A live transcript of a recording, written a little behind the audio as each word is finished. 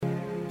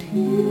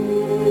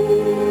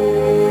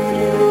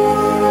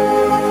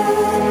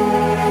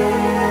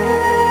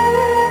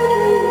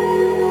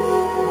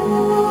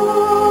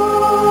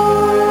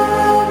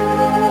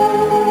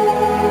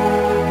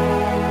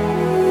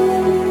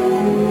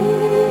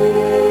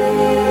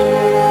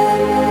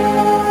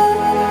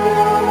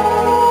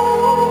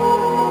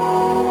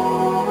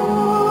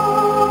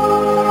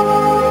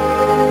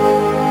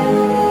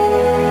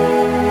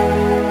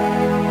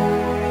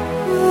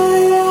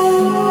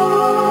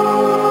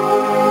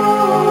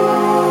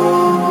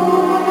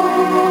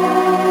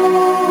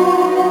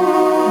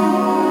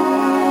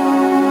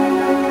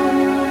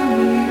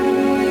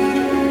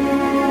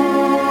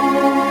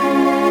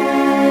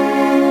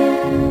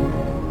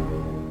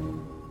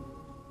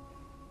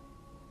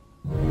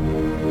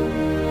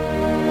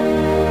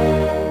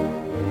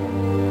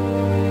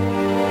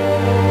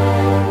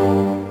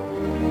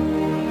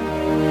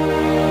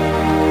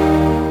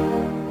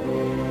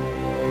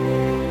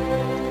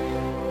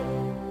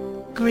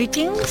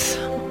Greetings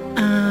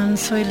and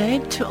soy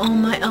laid to all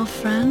my elf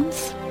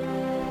friends.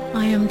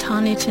 I am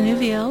Tani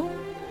Tenuviel,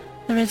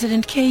 the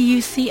resident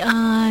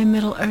KUCI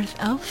Middle Earth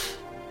elf.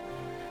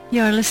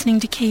 You are listening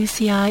to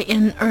KUCI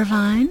in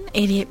Irvine,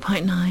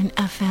 88.9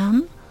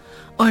 FM,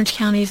 Orange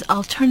County's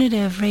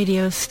alternative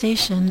radio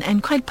station,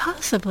 and quite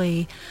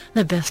possibly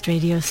the best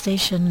radio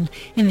station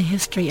in the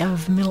history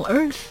of Middle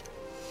Earth.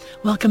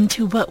 Welcome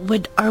to What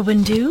Would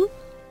Arwen Do?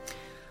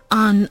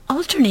 On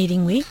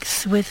alternating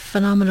weeks with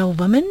Phenomenal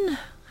Woman,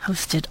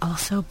 hosted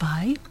also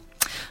by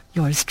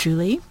yours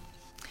truly.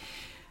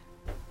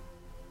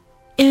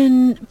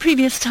 In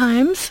previous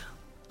times,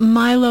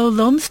 Milo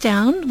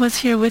Lomsdown was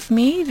here with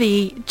me,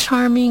 the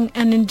charming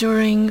and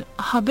enduring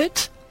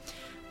hobbit,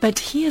 but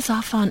he is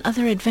off on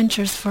other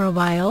adventures for a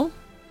while.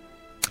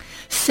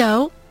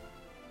 So,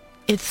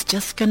 it's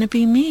just going to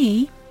be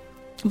me,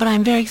 but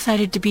I'm very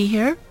excited to be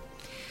here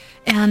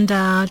and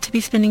to be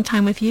spending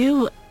time with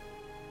you.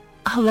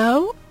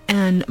 Hello,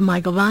 and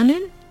Michael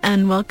Vannen,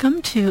 and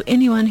welcome to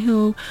anyone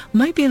who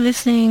might be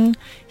listening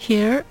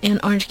here in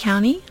Orange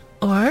County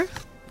or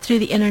through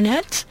the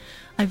internet.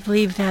 I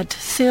believe that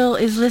Sil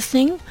is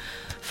listening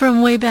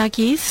from way back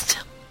east.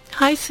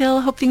 Hi,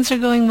 Sil. Hope things are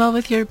going well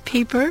with your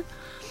paper.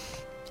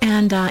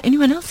 And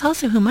anyone else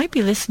also who might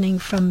be listening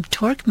from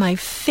Torque, my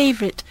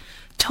favorite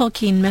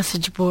Tolkien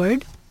message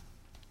board,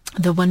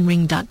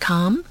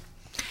 theonering.com.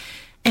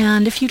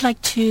 And if you'd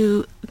like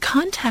to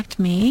contact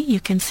me,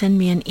 you can send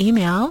me an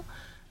email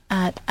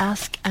at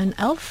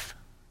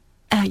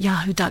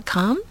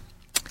askanelf@yahoo.com.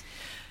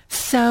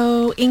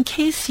 So in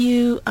case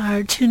you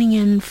are tuning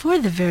in for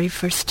the very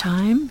first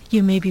time,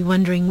 you may be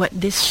wondering what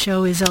this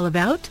show is all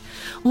about.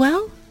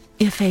 Well,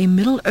 if a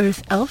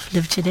Middle-earth elf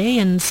lived today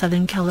in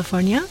Southern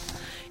California,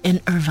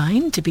 in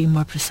Irvine to be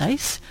more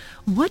precise,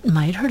 what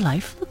might her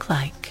life look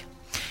like?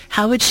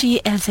 How would she,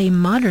 as a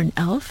modern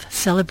elf,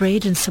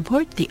 celebrate and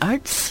support the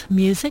arts,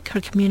 music, her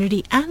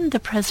community, and the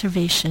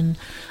preservation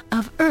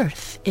of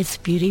Earth, its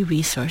beauty,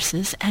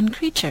 resources, and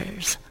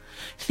creatures?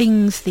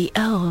 Things the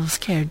elves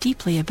care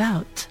deeply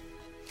about.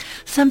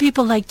 Some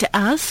people like to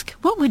ask,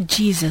 what would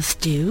Jesus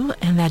do?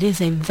 And that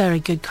is a very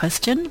good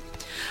question.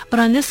 But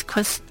on this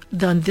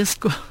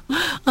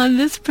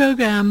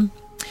program,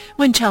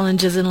 when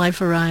challenges in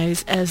life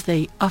arise, as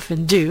they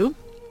often do,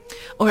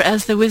 or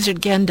as the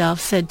wizard Gandalf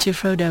said to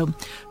Frodo,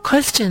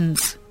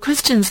 questions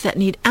that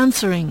need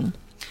answering,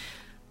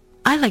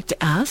 I like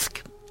to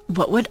ask,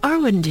 what would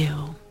Arwen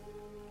do?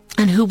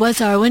 And who was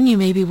Arwen, you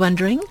may be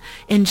wondering?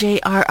 In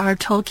J.R.R.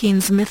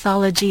 Tolkien's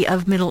mythology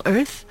of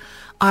Middle-earth,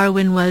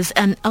 Arwen was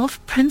an elf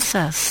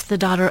princess, the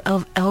daughter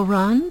of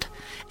Elrond,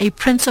 a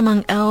prince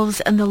among elves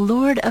and the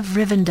Lord of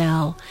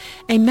Rivendell,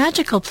 a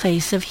magical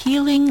place of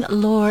healing,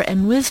 lore,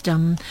 and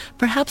wisdom,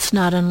 perhaps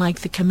not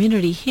unlike the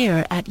community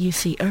here at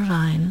UC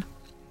Irvine.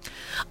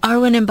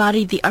 Arwen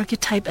embodied the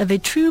archetype of a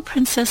true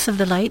princess of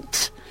the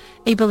light,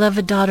 a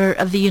beloved daughter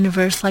of the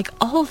universe like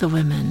all the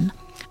women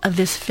of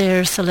this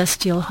fair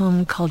celestial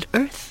home called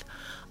Earth,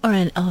 or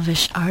an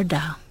elvish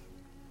Arda.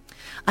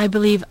 I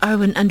believe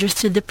Arwen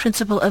understood the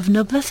principle of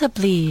noblesse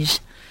oblige.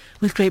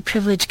 With great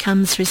privilege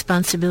comes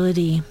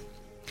responsibility.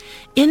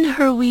 In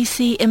her we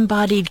see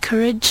embodied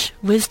courage,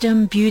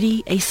 wisdom,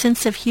 beauty, a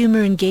sense of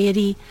humor and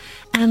gaiety,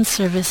 and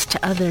service to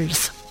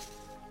others.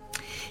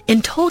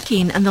 In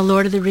Tolkien and the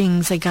Lord of the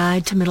Rings, A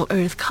Guide to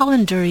Middle-earth,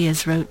 Colin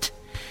Duriez wrote,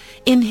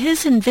 in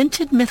his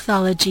invented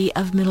mythology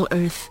of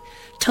Middle-earth,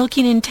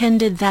 Tolkien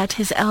intended that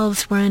his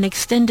elves were an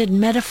extended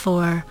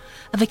metaphor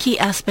of a key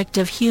aspect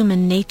of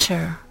human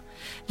nature.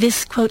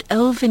 This, quote,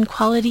 elven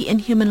quality in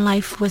human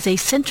life was a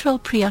central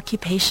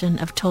preoccupation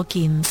of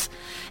Tolkien's.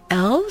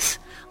 Elves,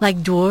 like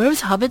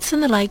dwarves, hobbits,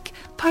 and the like,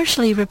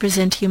 partially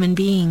represent human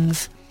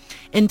beings.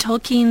 In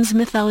Tolkien's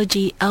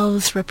mythology,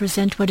 elves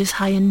represent what is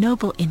high and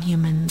noble in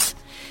humans.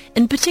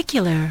 In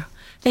particular,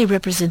 they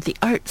represent the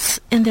arts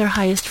in their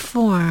highest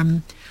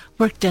form,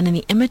 work done in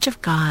the image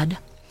of God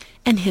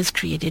and his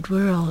created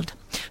world.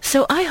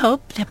 So I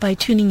hope that by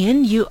tuning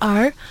in, you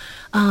are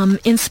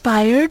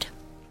inspired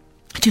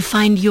to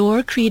find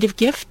your creative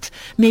gift.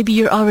 Maybe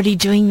you're already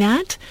doing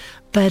that.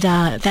 But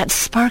that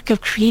spark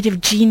of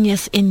creative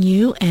genius in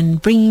you and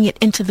bringing it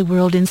into the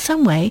world in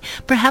some way,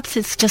 perhaps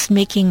it's just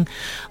making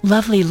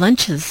lovely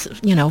lunches,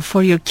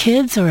 for your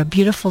kids, or a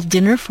beautiful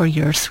dinner for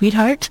your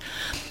sweetheart,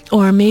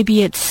 or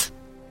maybe it's,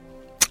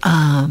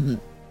 and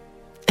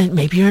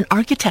maybe you're an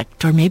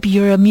architect, or maybe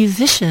you're a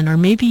musician, or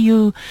maybe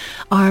you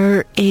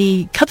are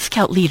a Cub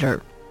Scout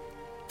leader.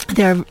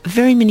 There are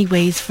very many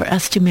ways for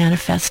us to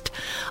manifest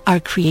our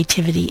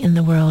creativity in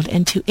the world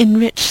and to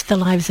enrich the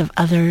lives of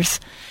others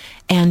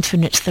and to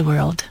enrich the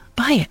world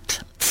by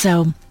it.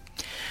 So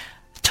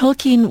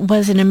Tolkien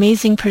was an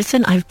amazing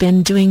person. I've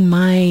been doing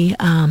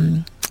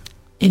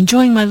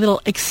enjoying my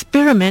little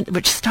experiment,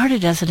 which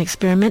started as an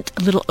experiment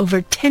a little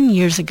over 10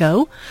 years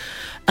ago,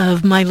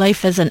 of my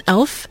life as an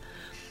elf,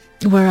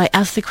 where I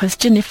asked the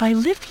question, if I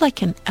lived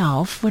like an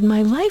elf, would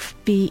my life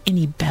be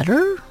any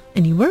better,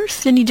 any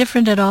worse, any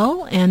different at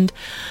all? And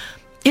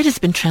it has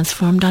been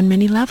transformed on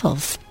many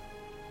levels.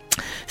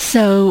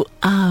 So,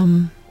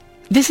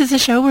 this is a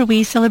show where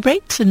we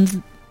celebrate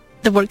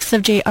the works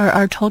of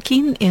J.R.R.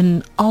 Tolkien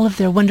in all of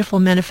their wonderful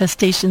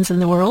manifestations in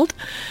the world,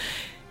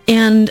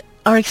 and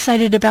are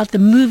excited about the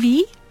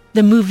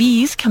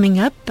movies coming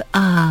up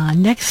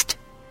next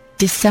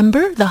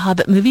December. The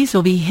Hobbit movies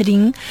will be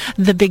hitting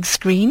the big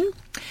screen.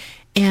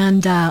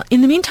 And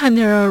in the meantime,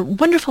 there are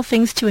wonderful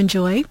things to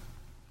enjoy.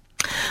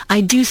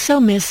 I do so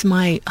miss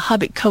my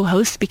Hobbit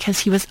co-host, because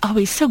he was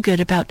always so good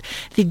about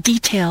the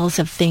details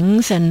of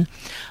things, and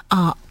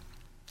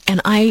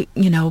I,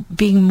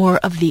 being more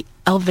of the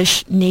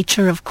elvish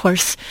nature, of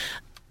course,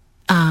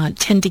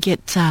 tend to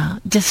get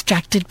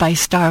distracted by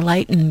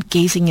starlight and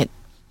gazing at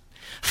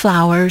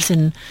flowers.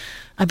 And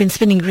I've been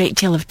spending a great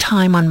deal of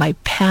time on my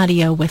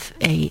patio with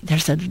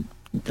there's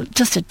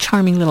just a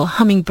charming little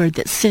hummingbird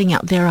that's sitting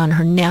out there on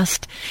her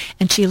nest,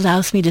 and she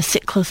allows me to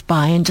sit close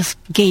by and just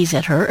gaze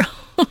at her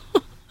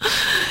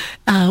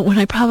when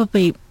I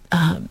probably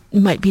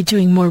might be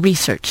doing more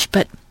research.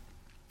 But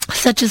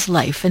such is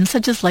life, and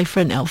such is life for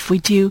an elf. We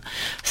do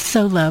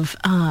so love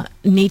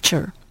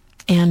nature,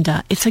 and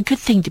it's a good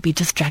thing to be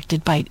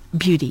distracted by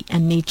beauty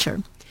and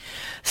nature.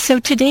 So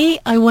today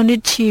I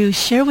wanted to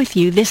share with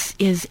you, this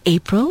is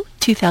April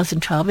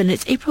 2012, and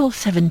it's April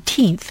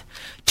 17th,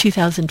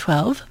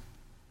 2012.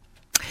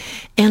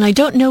 And I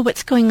don't know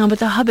what's going on with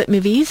the Hobbit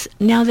movies.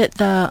 Now that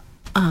the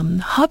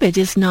Hobbit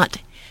is not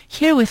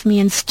here with me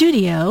in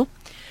studio,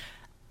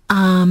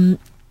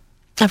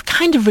 I've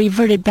kind of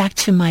reverted back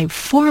to my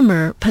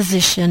former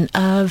position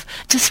of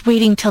just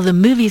waiting till the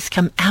movies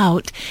come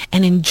out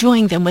and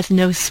enjoying them with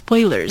no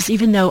spoilers,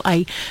 even though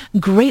I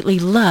greatly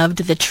loved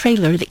the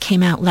trailer that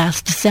came out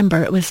last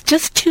December. It was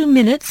just 2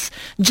 minutes,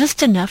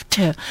 just enough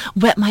to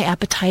whet my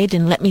appetite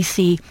and let me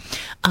see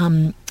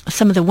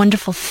some of the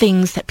wonderful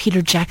things that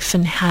Peter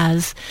Jackson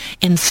has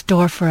in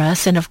store for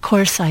us. And of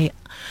course, I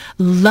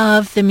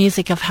love the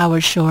music of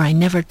Howard Shore. I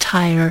never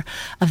tire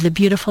of the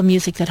beautiful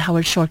music that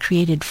Howard Shore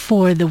created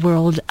for the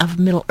world of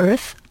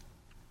Middle-earth.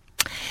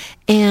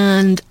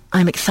 And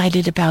I'm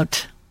excited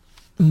about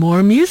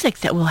more music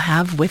that we'll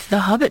have with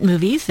the Hobbit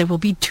movies. There will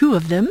be 2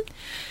 of them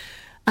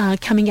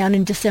coming out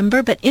in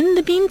December. But in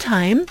the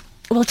meantime,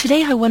 well,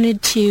 today I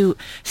wanted to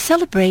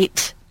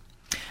celebrate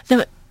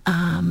the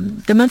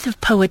month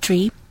of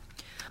poetry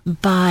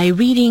by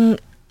reading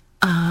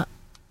a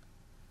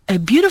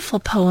beautiful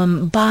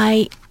poem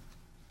by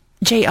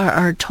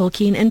J.R.R.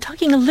 Tolkien, and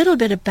talking a little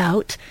bit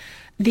about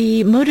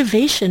the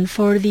motivation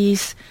for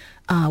these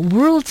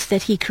worlds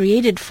that he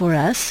created for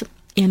us,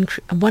 in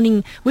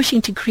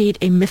wishing to create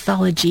a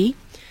mythology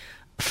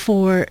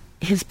for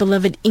his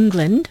beloved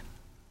England.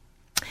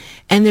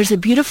 And there's a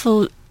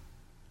beautiful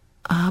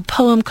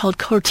poem called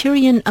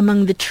Cortirion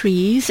Among the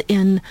Trees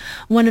in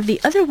one of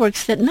the other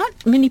works that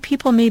not many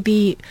people may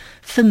be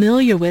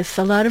familiar with.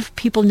 A lot of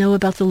people know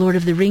about The Lord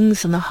of the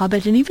Rings and The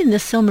Hobbit and even The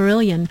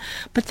Silmarillion,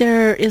 but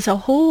there is a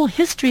whole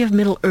history of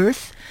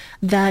Middle-earth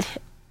that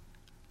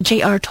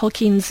J.R.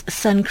 Tolkien's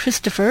son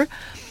Christopher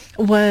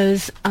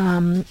was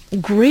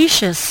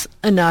gracious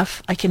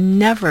enough. I can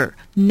never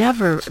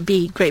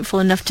be grateful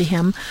enough to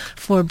him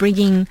for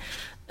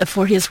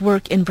his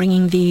work in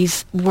bringing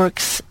these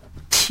works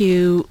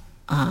to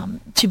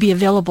be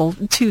available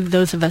to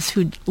those of us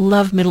who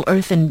love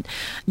Middle-earth and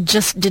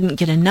just didn't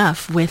get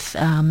enough with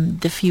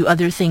the few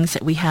other things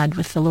that we had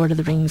with The Lord of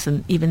the Rings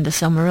and even The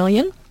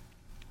Silmarillion.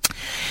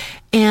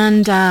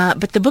 And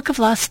but the Book of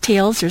Lost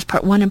Tales, there's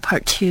part 1 and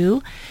part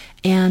 2,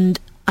 and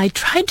I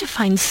tried to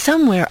find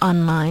somewhere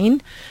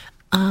online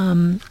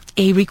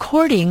a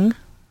recording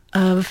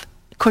of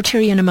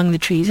Cortirion Among the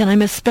Trees, and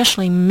I'm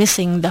especially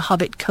missing the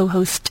Hobbit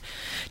co-host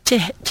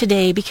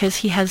today, because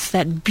he has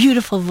that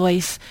beautiful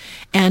voice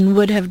and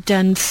would have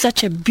done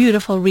such a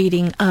beautiful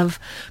reading of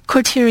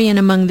Cortirion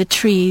Among the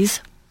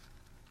Trees.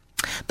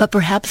 But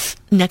perhaps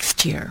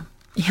next year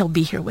he'll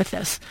be here with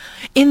us.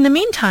 In the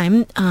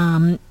meantime,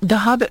 the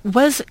Hobbit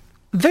was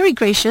very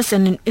gracious,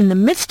 and in the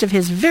midst of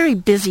his very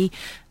busy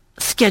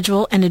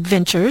schedule and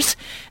adventures,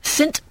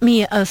 sent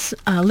me a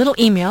little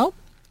email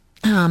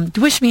to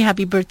wish me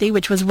happy birthday,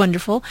 which was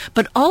wonderful,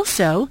 but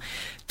also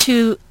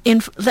to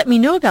let me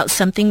know about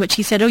something, which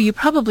he said, oh, you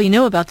probably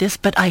know about this,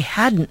 but I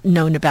hadn't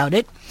known about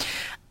it.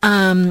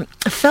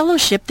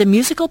 Fellowship, the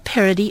musical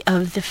parody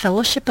of the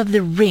Fellowship of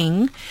the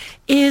Ring,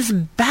 is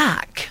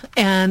back,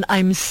 and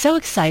I'm so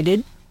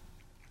excited.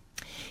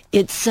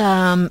 It's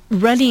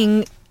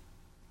running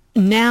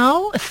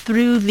now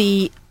through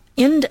the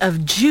end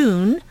of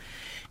June,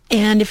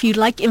 and if you'd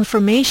like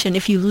information,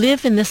 if you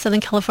live in the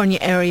Southern California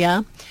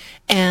area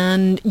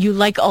and you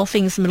like all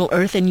things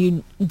Middle-earth and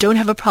you don't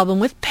have a problem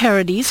with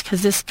parodies,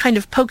 because this kind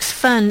of pokes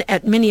fun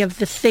at many of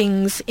the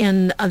things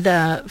in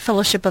the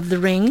Fellowship of the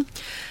Ring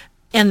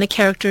and the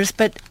characters,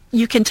 but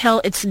you can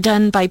tell it's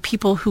done by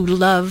people who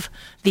love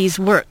these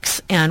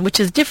works, and which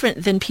is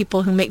different than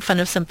people who make fun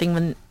of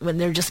something when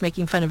they're just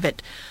making fun of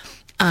it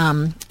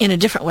in a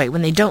different way,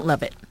 when they don't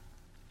love it.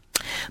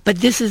 But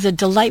this is a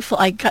delightful,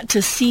 I got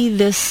to see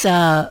this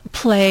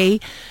play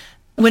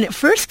when it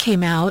first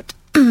came out,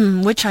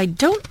 which I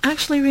don't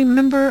actually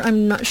remember.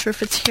 I'm not sure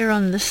if it's here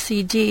on the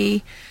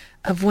CD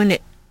of when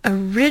it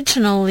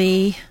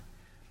originally,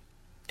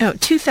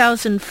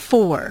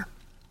 2004.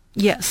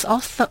 Yes,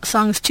 all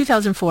songs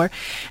 2004,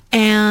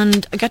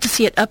 and I got to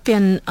see it up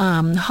in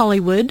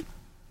Hollywood,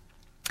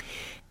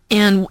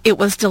 and it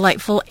was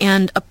delightful.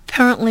 And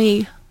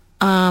apparently,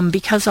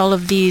 because all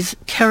of these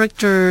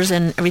characters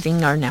and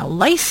everything are now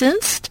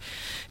licensed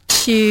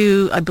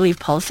to, I believe,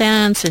 Paul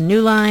Sands and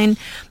New Line,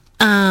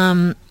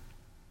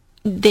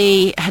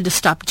 they had to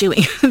stop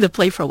doing the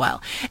play for a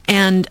while.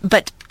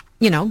 But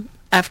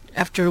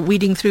after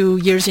weeding through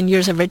years and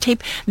years of red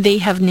tape, they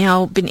have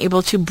now been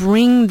able to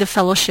bring the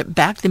Fellowship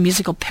back, the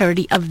musical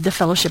parody of the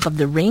Fellowship of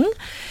the Ring.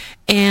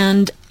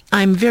 And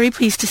I'm very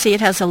pleased to say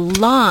it has a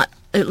lot,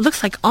 it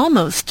looks like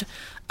almost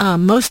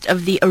most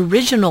of the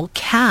original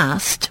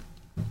cast.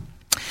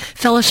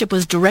 Fellowship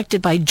was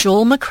directed by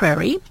Joel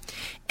McCrary.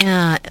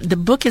 The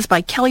book is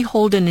by Kelly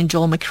Holden and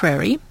Joel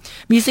McCrary.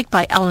 Music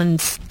by Alan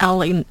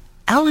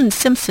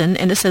Simpson,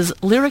 and it says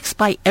lyrics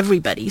by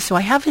everybody. So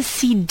I have a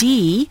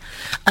CD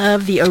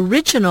of the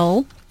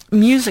original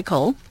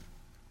musical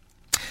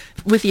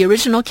with the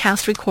original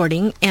cast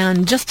recording,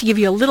 and just to give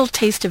you a little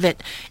taste of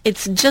it,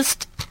 it's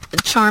just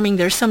charming.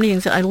 There's so many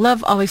things that I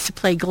love always to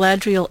play.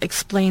 Galadriel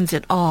explains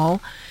it all,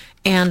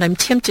 and I'm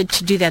tempted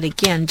to do that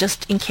again,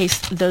 just in case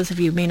those of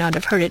you may not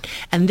have heard it,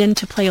 and then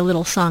to play a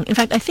little song. In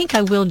fact, I think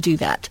I will do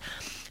that.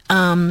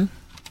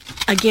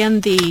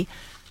 Again,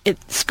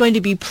 it's going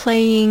to be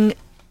playing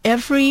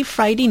every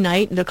Friday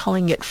night. They're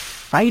calling it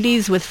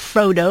Fridays with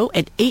Frodo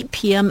at 8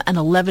 p.m. and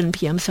 11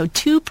 p.m., so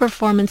 2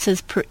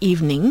 performances per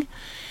evening.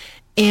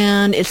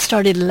 And it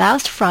started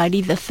last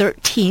Friday, the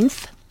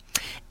 13th,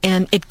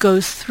 and it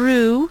goes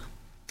through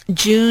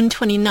June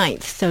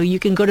 29th. So you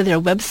can go to their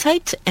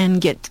website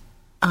and get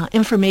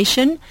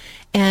information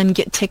and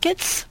get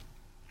tickets.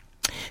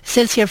 It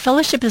says here,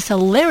 Fellowship is a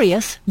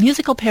hilarious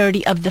musical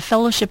parody of The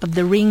Fellowship of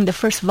the Ring, the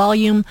first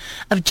volume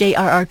of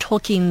J.R.R.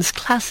 Tolkien's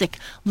classic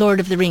Lord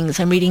of the Rings.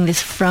 I'm reading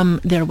this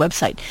from their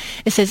website.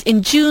 It says,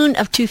 in June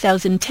of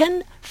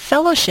 2010,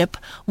 Fellowship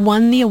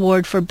won the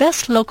award for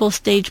Best Local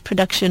Stage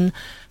Production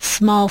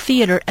Small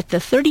Theater at the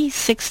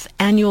 36th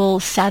Annual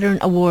Saturn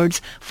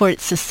Awards for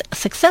its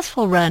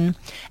successful run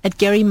at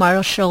Gary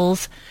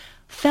Marshall's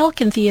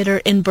Falcon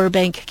Theater in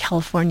Burbank,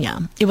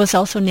 California. It was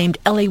also named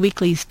LA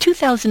Weekly's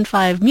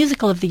 2005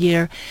 Musical of the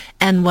Year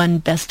and won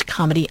Best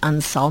Comedy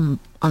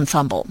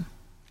Ensemble.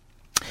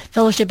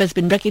 Fellowship has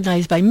been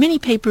recognized by many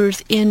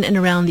papers in and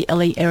around the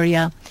LA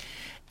area.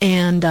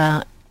 And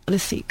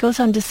let's see, it goes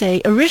on to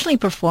say, originally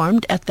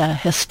performed at the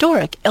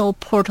historic El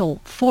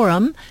Portal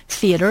Forum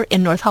Theater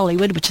in North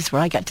Hollywood, which is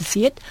where I got to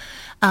see it.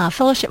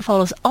 Fellowship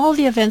follows all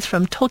the events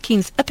from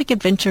Tolkien's epic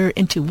adventure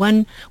into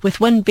one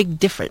big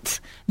difference.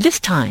 This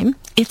time,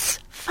 it's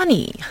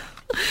funny.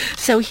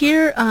 So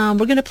here I'm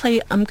going to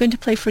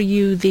play for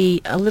you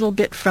a little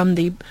bit from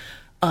the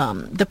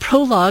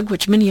prologue,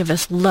 which many of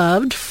us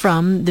loved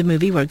from the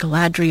movie, where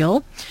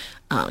Galadriel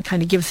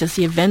kind of gives us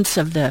the events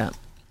of the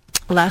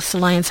Last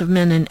Alliance of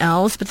Men and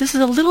Elves. But this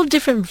is a little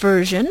different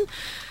version.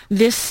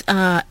 This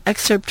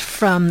excerpt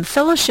from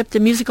Fellowship, the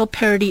musical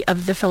parody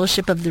of The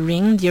Fellowship of the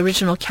Ring, the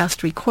original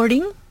cast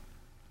recording.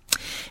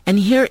 And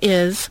here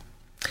is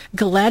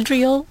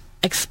Galadriel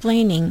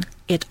explaining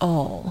it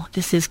all.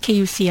 This is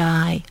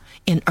KUCI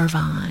in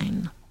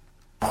Irvine.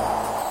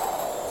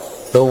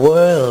 The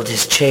world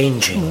is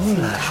changing.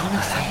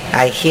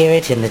 I hear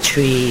it in the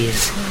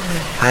trees.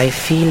 I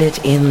feel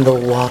it in the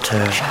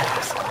water.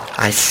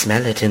 I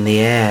smell it in the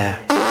air.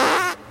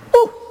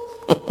 Oh.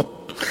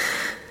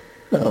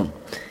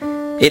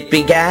 It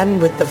began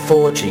with the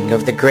forging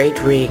of the great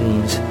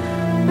rings.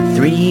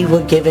 3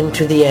 were given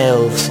to the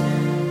elves,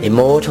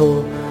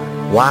 immortal,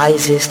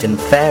 wisest and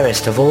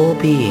fairest of all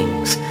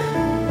beings.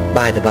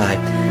 By the by,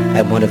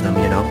 I'm one of them,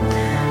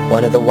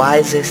 one of the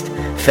wisest,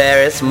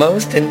 fairest,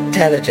 most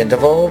intelligent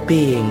of all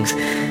beings.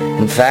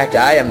 In fact,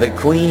 I am the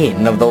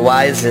queen of the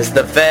wisest,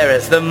 the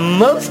fairest, the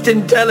most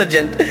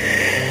intelligent.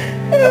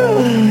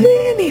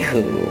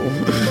 Anywho,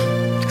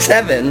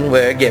 7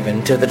 were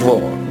given to the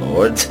dwarf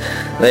lords.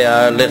 They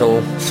are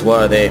little,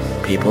 swarthy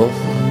people.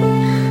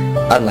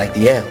 unlike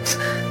the elves,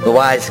 the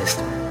wisest,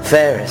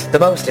 fairest, the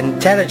most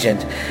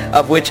intelligent,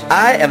 of which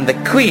I am the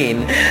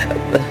queen.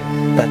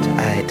 But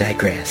I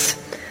digress.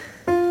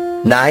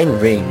 9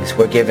 rings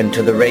were given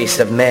to the race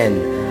of men,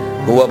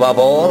 who above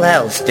all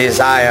else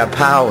desire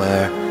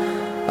power.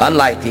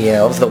 Unlike the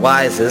elves, the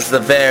wisest,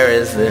 the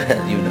fairest,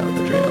 you know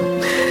the drill.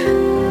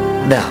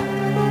 Now,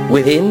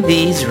 within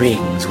these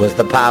rings was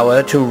the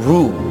power to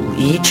rule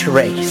each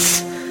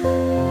race,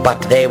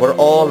 but they were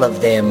all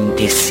of them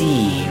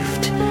deceived.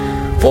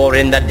 For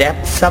in the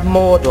depths of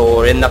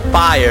Mordor, in the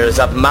fires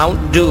of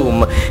Mount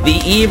Doom,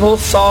 the evil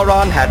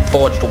Sauron had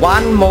forged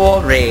one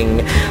more ring,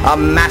 a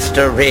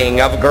master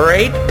ring of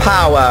great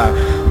power,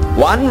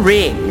 one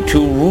ring to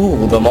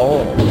rule them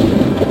all.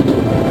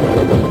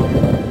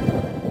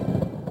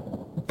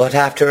 But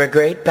after a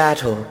great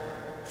battle,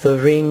 the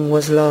ring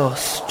was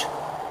lost.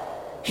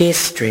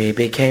 History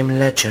became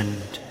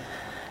legend.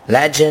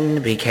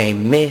 Legend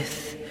became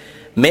myth.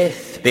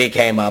 Myth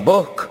became a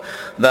book.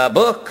 The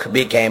book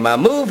became a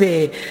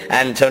movie,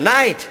 and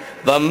tonight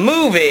the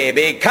movie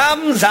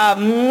becomes a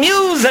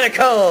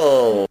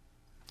musical.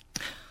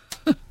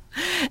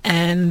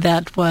 And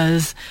that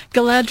was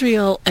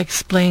Galadriel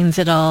Explains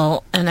It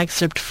All, an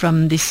excerpt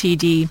from the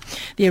CD,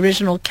 the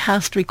original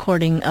cast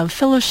recording of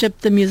Fellowship,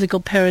 the musical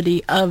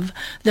parody of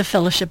The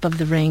Fellowship of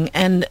the Ring.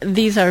 And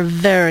these are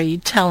very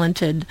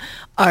talented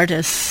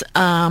artists.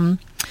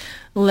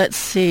 Let's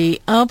see.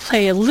 I'll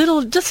play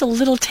just a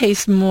little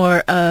taste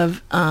more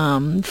of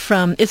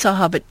from It's a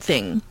Hobbit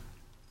Thing.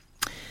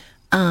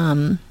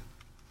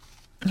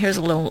 Here's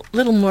a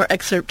little more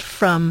excerpt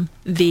from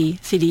the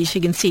CD, so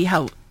you can see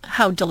how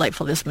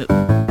delightful this movie.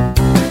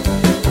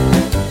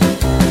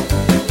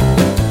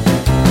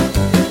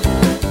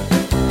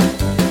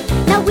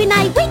 Now when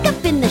I wake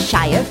up in the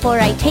Shire, for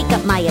I take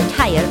up my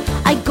attire,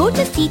 I go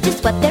to see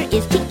just what there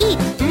is to eat.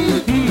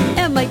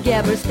 And my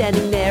gabber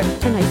standing there,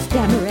 and I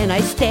stammer and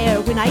I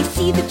stare when I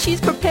see the cheese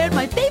prepared,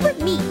 my favorite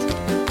meat.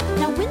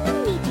 Now when the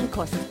meeting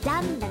course is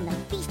done, then the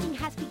feasting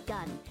has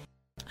begun.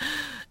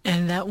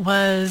 And that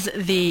was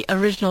the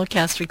original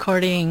cast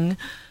recording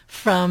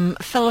from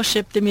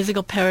Fellowship, the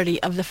musical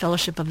parody of The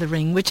Fellowship of the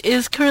Ring, which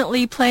is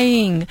currently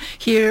playing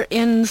here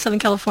in Southern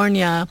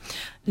California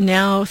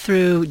now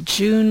through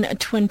June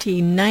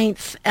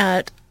 29th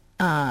at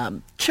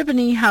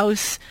Tribony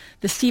House,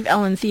 the Steve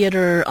Allen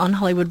Theater on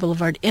Hollywood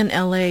Boulevard in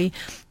LA.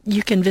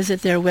 You can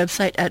visit their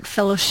website at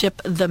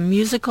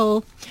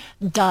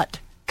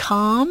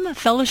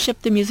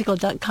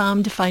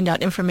fellowshipthemusical.com to find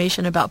out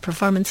information about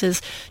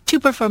performances. 2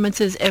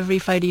 performances every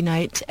Friday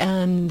night,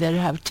 and they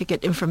have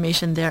ticket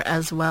information there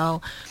as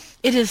well.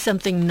 It is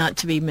something not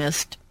to be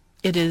missed.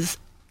 It is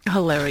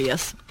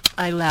hilarious.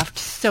 I laughed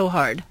so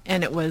hard,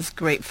 and it was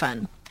great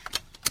fun.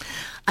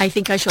 I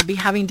think I shall be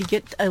having to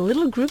get a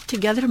little group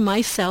together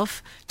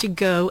myself to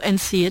go and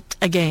see it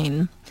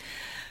again.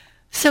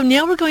 So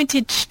now we're going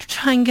to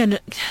try and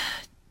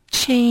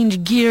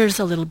change gears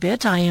a little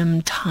bit. I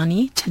am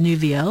Tani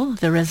Tenuviel,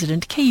 the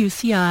resident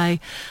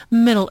KUCI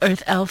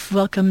Middle-earth elf.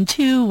 Welcome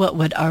to What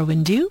Would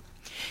Arwen Do?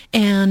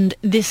 And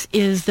this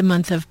is the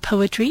month of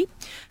poetry,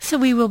 so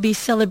we will be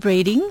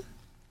celebrating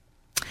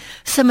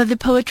some of the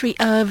poetry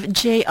of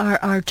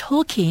J.R.R.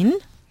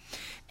 Tolkien.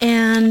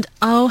 And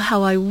oh,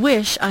 how I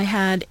wish I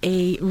had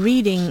a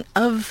reading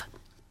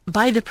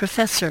by the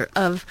professor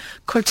of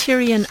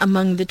Cortirion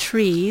Among the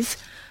Trees.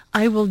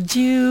 I will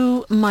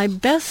do my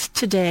best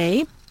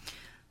today.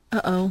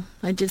 Uh-oh,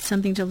 I did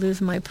something to lose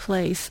my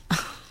place.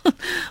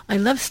 I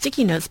love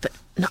sticky notes, but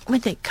not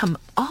when they come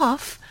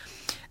off.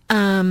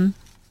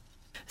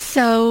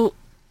 So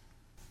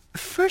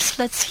first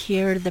let's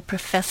hear the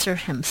professor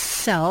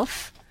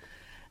himself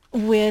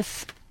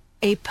with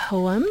a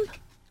poem.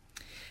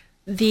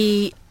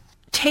 The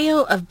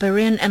tale of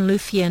Beren and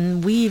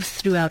Luthien weaves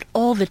throughout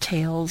all the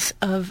tales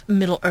of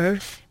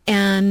Middle-earth,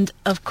 and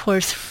of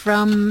course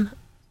from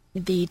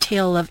the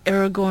tale of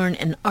Aragorn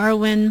and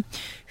Arwen,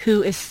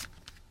 who is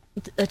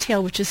a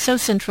tale which is so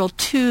central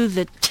to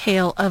the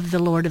tale of the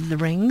Lord of the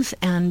Rings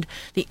and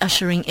the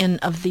ushering in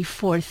of the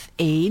Fourth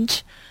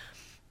Age.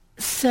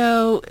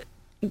 So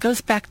it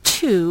goes back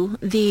to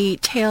the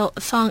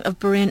Song of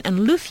Beren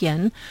and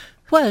Luthien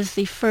was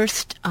the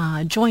first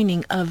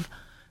joining of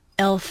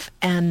elf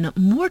and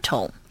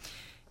mortal.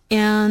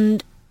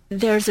 And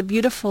there's a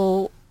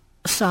beautiful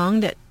song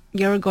that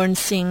Aragorn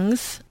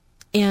sings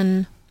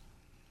in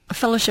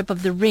Fellowship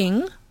of the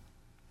Ring.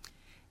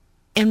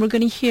 And we're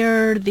going to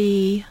hear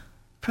the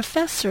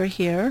professor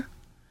here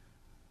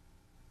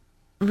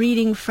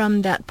reading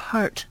from that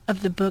part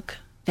of the book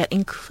that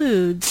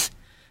includes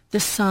the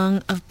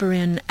Song of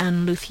Beren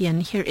and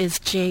Luthien. Here is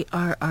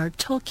J.R.R.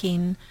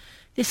 Tolkien.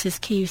 This is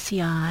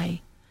KUCI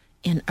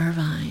in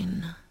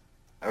Irvine.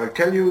 I will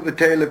tell you the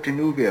tale of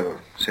Tinuviel,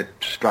 said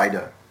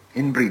Strider,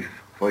 in brief,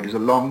 for it is a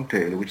long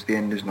tale of which the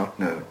end is not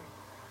known.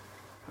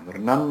 And there are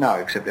none now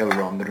except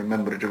Elrond that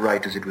remember it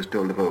aright as it was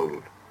told of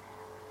old.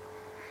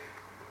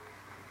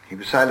 He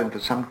was silent for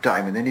some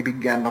time, and then he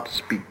began not to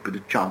speak, but to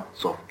chant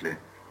softly.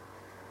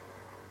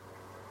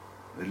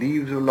 The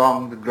leaves were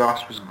long, the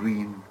grass was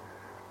green,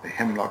 The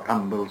hemlock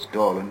umbels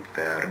tall and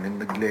fair, and in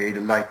the glade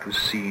a light was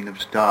seen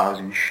of stars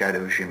in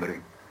shadow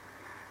shimmering.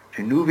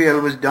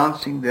 Tinuviel was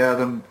dancing there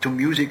to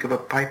music of a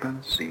pipe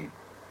unseen,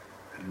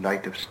 and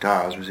light of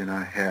stars was in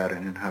her hair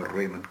and in her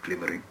raiment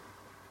glimmering.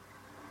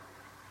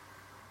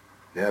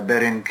 There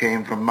Beren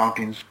came from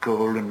mountains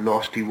cold, and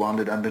lost he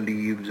wandered under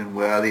leaves, and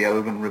where the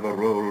elven river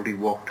rolled he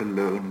walked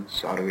alone and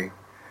sorrowing.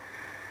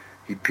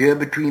 He peered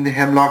between the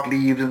hemlock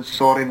leaves, and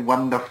saw in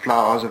wonder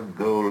flowers of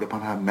gold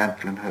upon her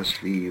mantle and her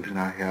sleeves, and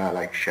her hair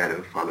like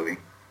shadow following.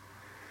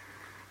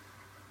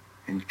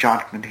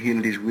 Enchantment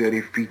healed his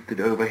weary feet that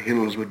over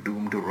hills were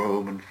doomed to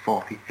roam, and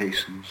forth he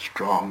hastened,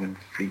 strong and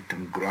fleet,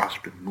 and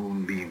grasped at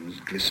moonbeams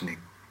glistening.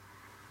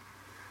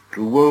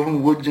 Through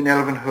woven woods and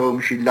elven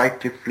homes she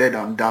lightly fled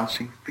on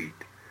dancing feet,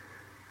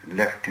 and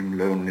left him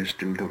lonely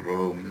still to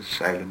roam the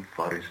silent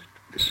forest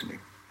listening.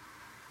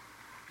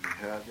 He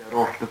heard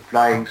thereof the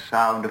flying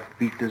sound of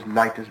feet as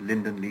light as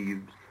linden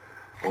leaves,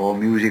 or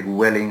music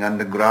welling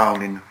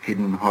underground in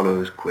hidden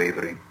hollows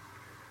quavering.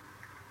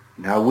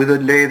 Now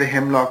withered lay the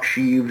hemlock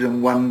sheaves,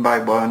 and one by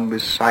one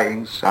with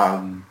sighing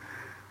sound,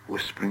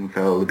 whispering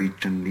fell the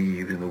beechen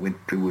leaves in the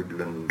wintry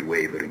woodland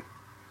wavering.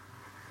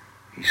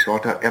 He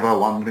sought her ever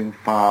wandering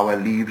far, where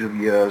leaves of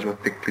years were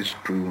thickly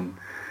strewn,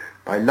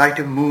 by light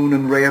of moon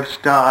and ray of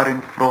star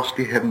in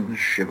frosty heavens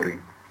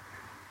shivering.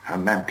 Her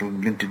mantle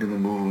glinted in the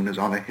moon, as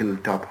on a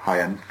hilltop high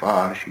and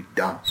far she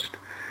danced,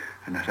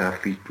 and at her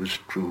feet was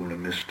strewn a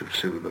mist of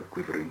silver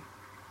quivering.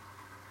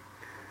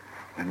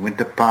 When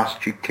winter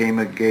passed she came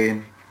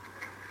again,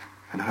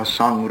 and her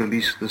song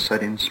released the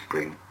sudden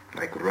spring,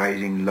 like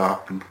rising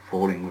lark and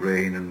falling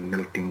rain and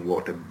melting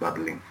water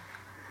bubbling.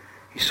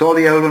 He saw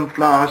the elven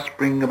flowers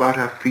spring about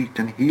her feet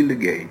and healed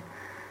again.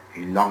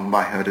 He longed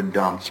by her to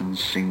dance and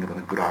sing on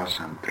the grass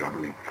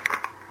untroubling.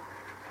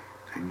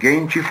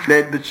 Again she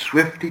fled, but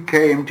swift he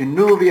came.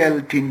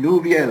 Tinuviel,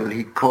 Tinuviel,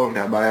 he called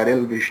her by her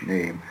elvish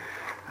name,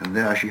 and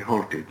there she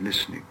halted,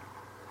 listening.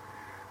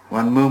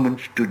 One moment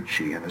stood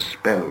she, and a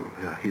spell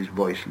his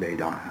voice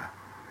laid on her.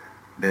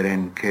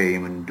 Beren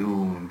came, and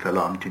doom fell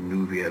on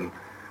Tinuviel,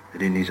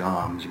 that in his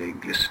arms lay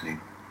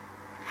glistening.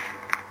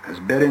 As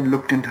Beren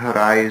looked into her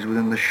eyes,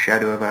 within the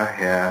shadow of her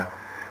hair,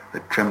 the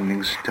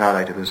trembling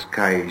starlight of the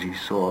skies he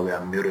saw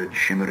there mirrored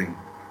shimmering.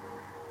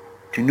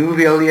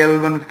 Tinuviel the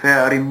elven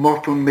fair,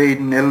 immortal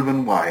maiden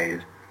elven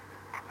wise,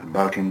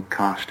 about him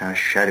cast her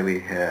shadowy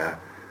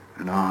hair,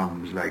 and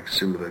arms like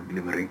silver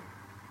glimmering.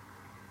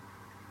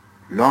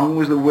 Long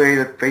was the way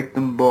that fate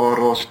them bore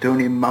o'er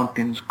stony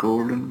mountains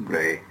golden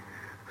grey,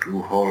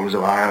 through halls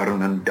of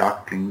iron and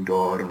darkling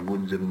door, and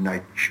woods of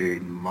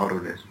nightshade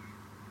morrowless.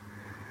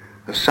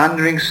 The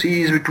sundering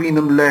seas between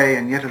them lay,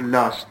 and yet at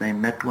last they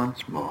met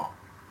once more,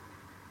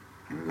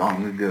 and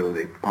long ago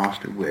they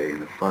passed away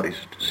in the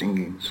forest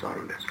singing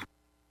sorrowless.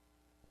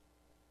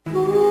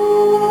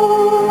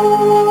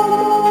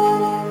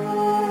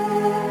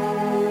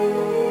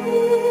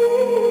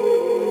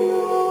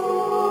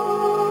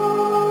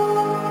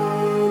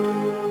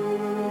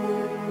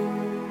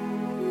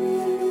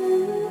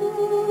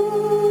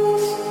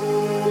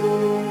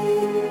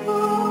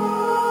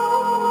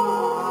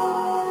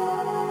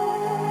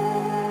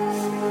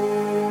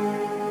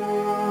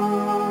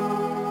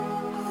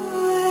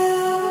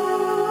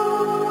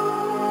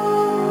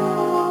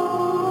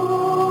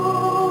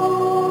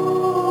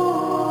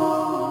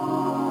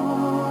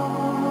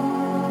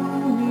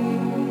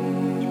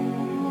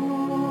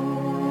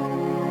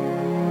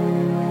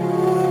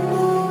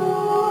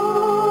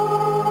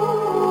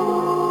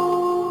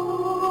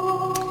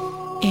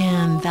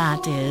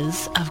 That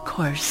is, of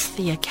course,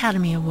 the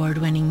Academy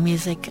Award-winning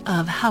music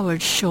of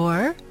Howard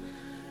Shore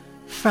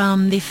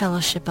from the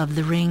Fellowship of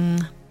the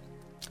Ring,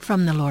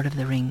 from the Lord of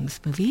the Rings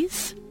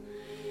movies.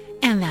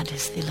 And that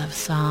is the love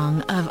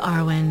song of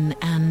Arwen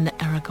and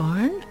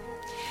Aragorn.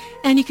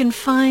 And you can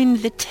find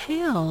the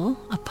tale,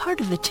 a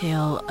part of the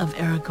tale of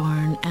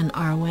Aragorn and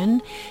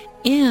Arwen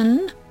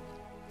in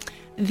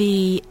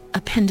the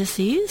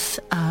appendices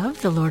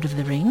of the Lord of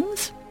the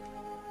Rings.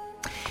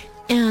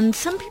 And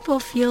some people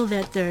feel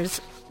that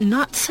there's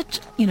not such,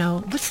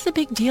 what's the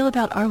big deal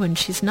about Arwen?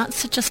 She's not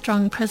such a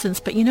strong presence,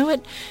 but you know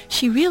what?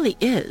 She really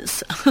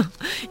is.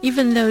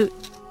 Even though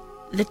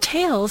the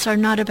tales are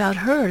not about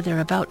her, they're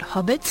about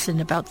hobbits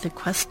and about the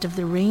quest of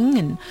the ring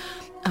and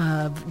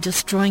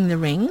destroying the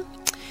ring.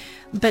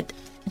 But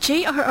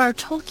J.R.R.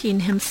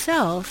 Tolkien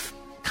himself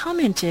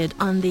commented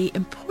on the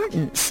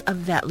importance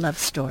of that love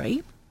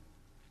story.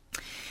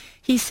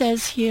 He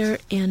says here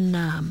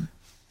in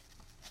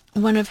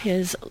one of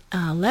his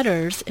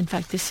letters, in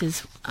fact, this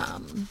is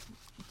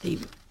the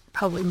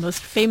probably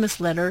most famous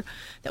letter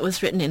that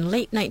was written in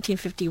late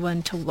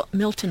 1951 to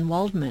Milton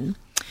Waldman,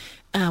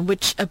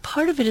 which a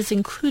part of it is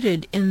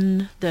included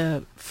in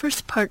the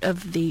first part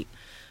of the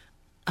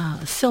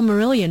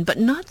Silmarillion, but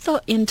not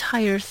the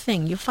entire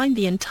thing. You'll find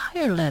the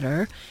entire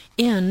letter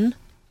in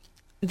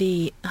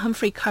the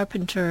Humphrey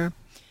Carpenter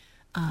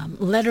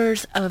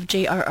Letters of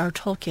J.R.R.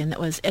 Tolkien that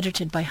was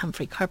edited by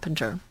Humphrey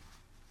Carpenter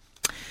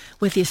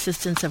with the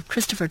assistance of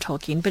Christopher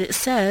Tolkien. But it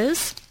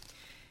says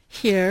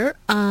here,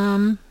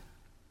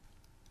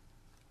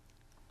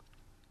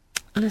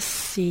 let's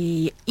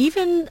see,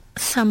 even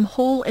some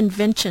whole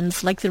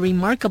inventions like the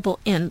remarkable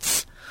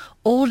Ents,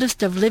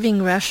 oldest of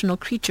living rational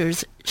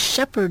creatures,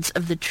 shepherds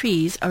of the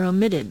trees, are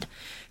omitted,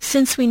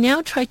 since we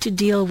now try to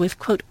deal with,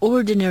 quote,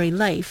 ordinary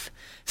life,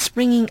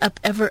 springing up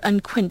ever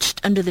unquenched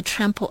under the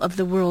trample of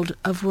the world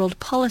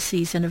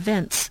policies and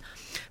events.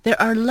 There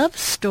are love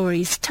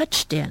stories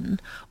touched in,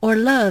 or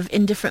love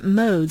in different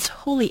modes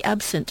wholly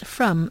absent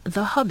from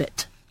The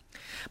Hobbit.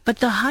 But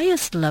the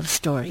highest love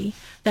story,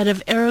 that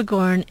of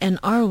Aragorn and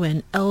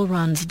Arwen,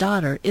 Elrond's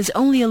daughter, is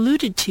only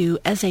alluded to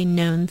as a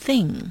known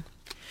thing.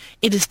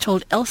 It is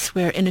told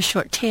elsewhere in a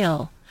short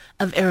tale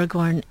of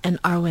Aragorn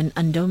and Arwen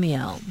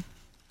Undomiel.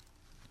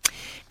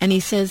 And he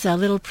says a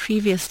little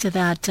previous to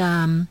that,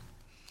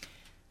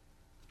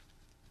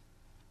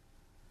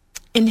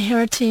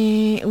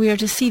 inheriting, we are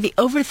to see the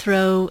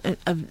overthrow of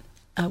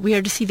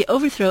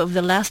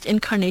the last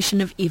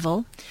incarnation of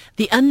evil,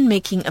 the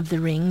unmaking of the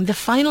ring, the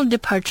final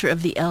departure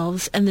of the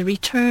elves, and the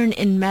return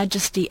in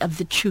majesty of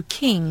the true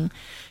king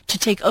to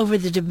take over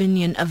the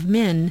dominion of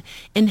men,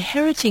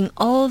 inheriting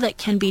all that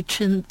can be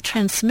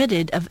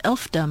transmitted of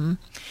elfdom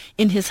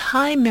in his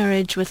high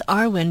marriage with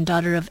Arwen,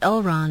 daughter of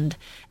Elrond,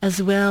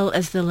 as well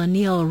as the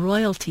lineal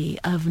royalty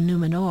of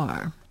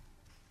Númenor.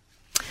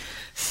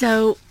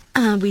 So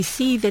we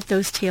see that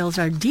those tales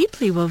are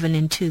deeply woven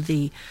into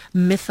the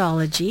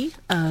mythology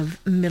of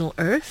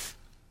Middle-earth.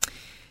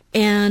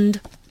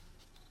 And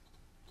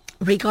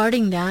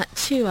regarding that,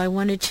 too, I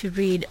wanted to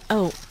read,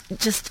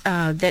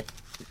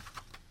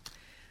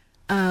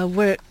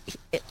 where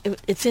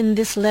it's in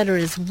this letter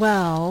as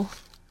well,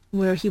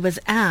 where he was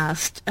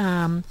asked,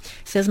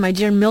 says, "My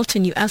dear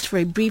Milton, you asked for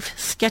a brief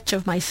sketch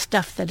of my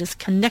stuff that is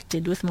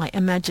connected with my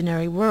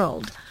imaginary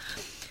world."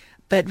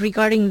 But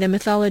regarding the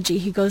mythology,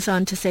 he goes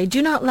on to say,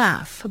 "Do not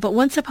laugh, but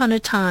once upon a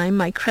time,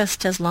 my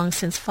crest has long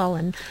since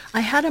fallen, I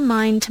had a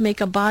mind to make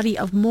a body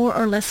of more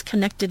or less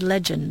connected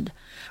legend,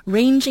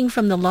 ranging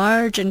from the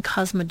large and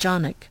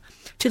cosmogonic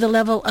to the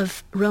level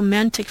of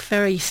romantic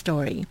fairy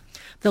story,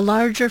 the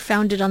larger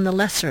founded on the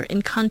lesser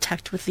in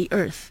contact with the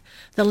earth,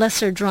 the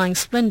lesser drawing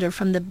splendor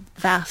from the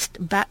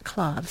vast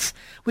backcloths,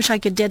 which I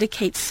could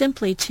dedicate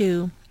simply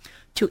to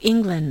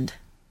England,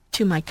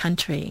 to my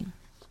country."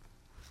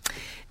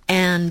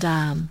 And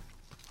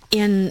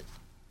in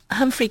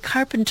Humphrey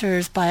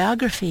Carpenter's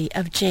biography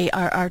of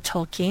J.R.R.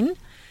 Tolkien,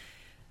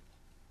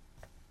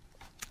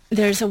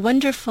 there's a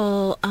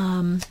wonderful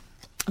I'm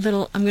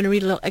going to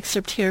read a little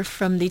excerpt here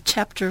from the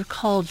chapter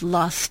called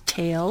Lost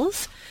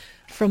Tales,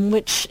 from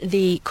which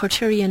the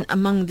Corturian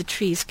Among the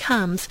Trees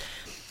comes.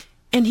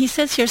 And he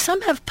says here,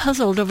 "Some have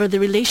puzzled over the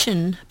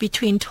relation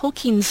between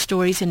Tolkien's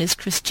stories and his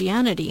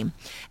Christianity,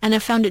 and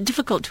have found it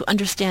difficult to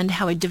understand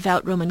how a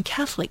devout Roman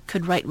Catholic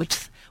could write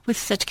with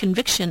such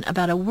conviction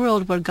about a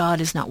world where God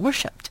is not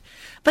worshipped.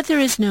 But there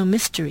is no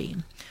mystery.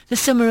 The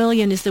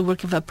Silmarillion is the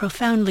work of a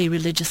profoundly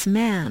religious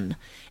man.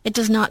 It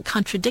does not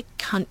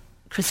contradict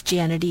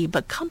Christianity,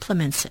 but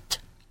complements it.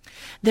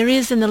 There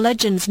is in the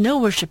legends no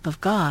worship of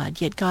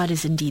God, yet God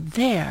is indeed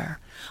there,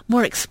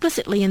 more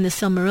explicitly in the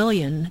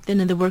Silmarillion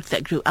than in the work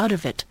that grew out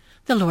of it,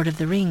 The Lord of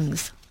the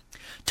Rings.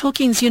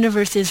 Tolkien's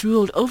universe is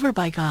ruled over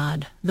by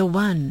God, the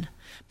One.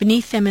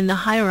 Beneath them in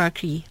the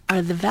hierarchy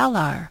are the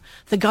Valar,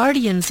 the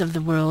guardians of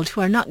the world,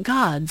 who are not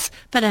gods,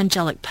 but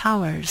angelic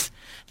powers,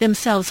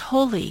 themselves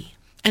holy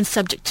and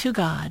subject to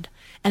God,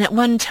 and at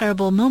one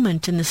terrible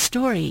moment in the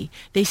story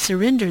they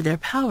surrender their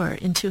power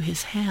into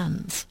his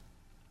hands."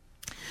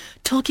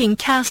 Tolkien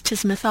cast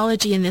his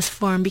mythology in this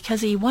form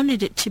because he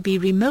wanted it to be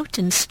remote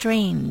and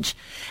strange,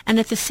 and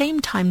at the same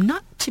time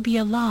not to be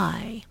a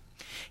lie.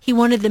 He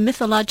wanted the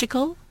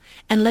mythological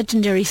and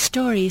legendary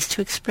stories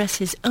to express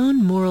his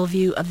own moral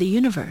view of the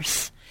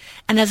universe,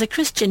 and as a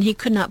Christian he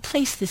could not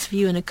place this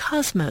view in a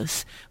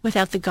cosmos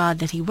without the God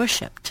that he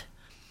worshipped.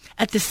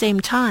 At the same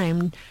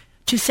time,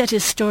 to set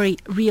his story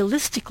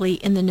realistically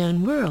in the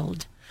known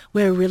world,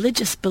 where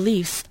religious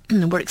beliefs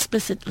were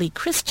explicitly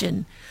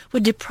Christian,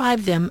 would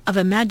deprive them of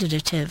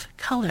imaginative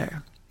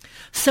color.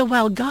 So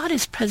while God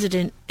is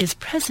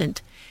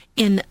present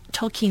in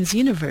Tolkien's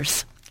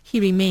universe, he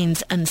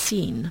remains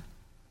unseen.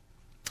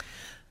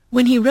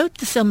 When he wrote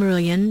the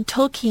Silmarillion,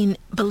 Tolkien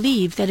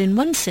believed that in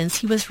one sense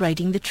he was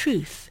writing the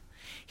truth.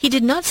 He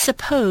did not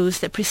suppose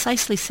that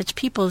precisely such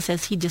peoples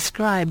as he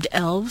described,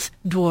 elves,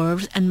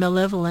 dwarves, and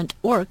malevolent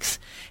orcs,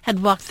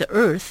 had walked the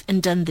earth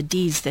and done the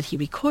deeds that he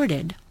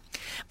recorded.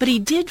 But he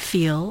did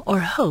feel,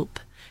 or hope,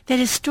 that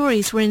his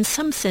stories were in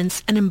some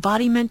sense an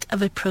embodiment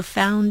of a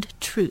profound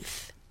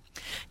truth.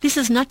 This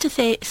is not to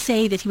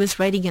say that he was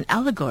writing an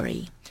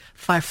allegory.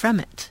 Far from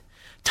it.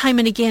 Time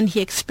and again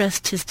he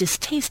expressed his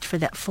distaste for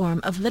that form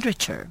of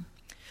literature.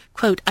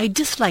 Quote, "I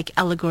dislike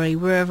allegory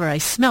wherever I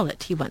smell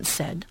it," he once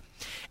said,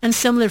 and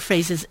similar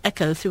phrases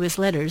echo through his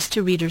letters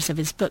to readers of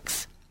his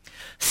books.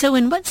 So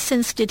in what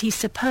sense did he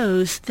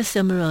suppose the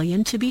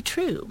Silmarillion to be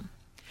true?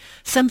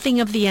 Something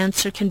of the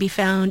answer can be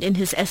found in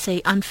his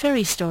essay on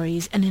fairy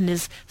stories and in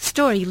his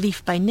story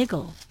Leaf by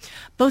Niggle,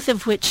 both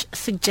of which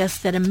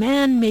suggest that a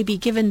man may be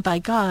given by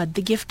God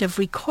the gift of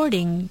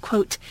recording,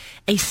 quote,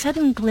 a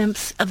sudden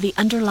glimpse of the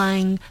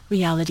underlying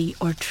reality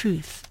or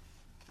truth.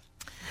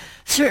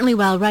 Certainly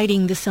while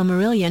writing the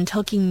Silmarillion,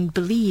 Tolkien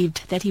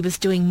believed that he was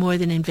doing more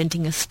than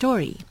inventing a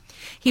story.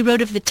 He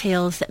wrote of the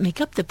tales that make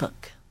up the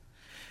book.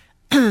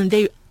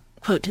 They,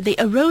 quote, they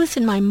arose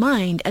in my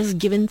mind as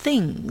given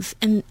things,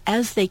 and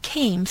as they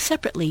came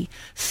separately,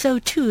 so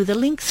too the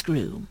links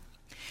grew.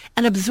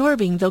 An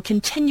absorbing, though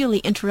continually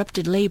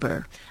interrupted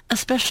labor,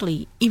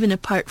 especially even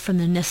apart from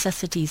the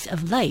necessities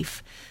of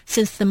life,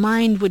 since the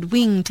mind would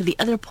wing to the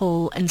other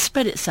pole and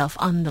spread itself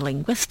on the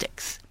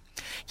linguistics.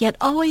 Yet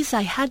always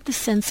I had the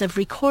sense of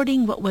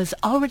recording what was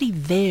already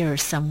there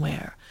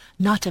somewhere,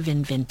 not of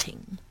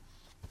inventing.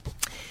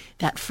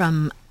 That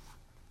from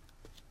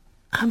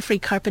Humphrey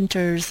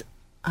Carpenter's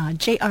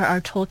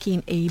J.R.R.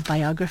 Tolkien, a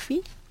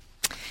biography.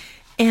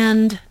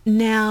 And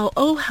now,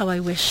 oh, how I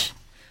wish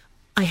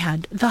I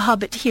had The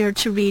Hobbit here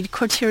to read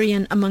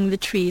Cortirion Among the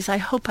Trees. I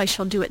hope I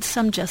shall do it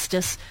some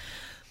justice.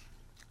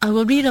 I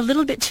will read a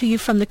little bit to you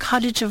from the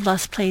Cottage of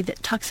Lost Play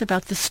that talks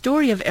about the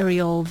story of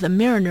Eriol the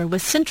Mariner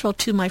was central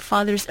to my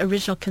father's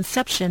original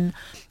conception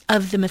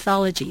of the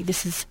mythology.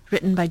 This is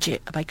written by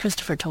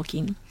Christopher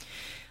Tolkien.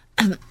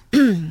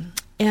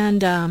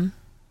 And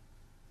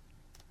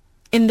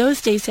in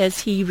those days,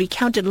 as he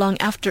recounted long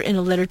after in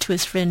a letter to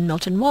his friend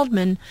Milton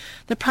Waldman,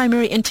 the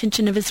primary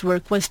intention of his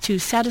work was to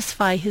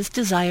satisfy his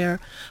desire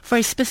for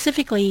a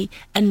specifically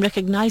and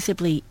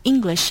recognizably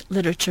English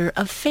literature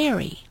of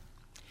faerie.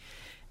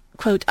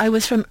 Quote, I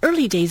was from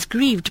early days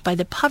grieved by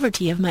the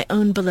poverty of my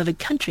own beloved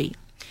country.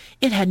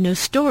 It had no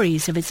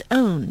stories of its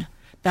own,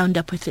 bound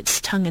up with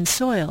its tongue and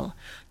soil,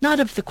 not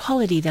of the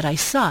quality that I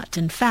sought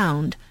and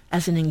found,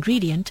 as an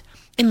ingredient,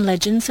 in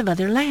legends of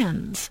other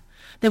lands.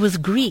 There was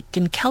Greek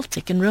and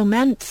Celtic and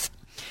Romance,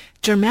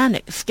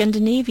 Germanic,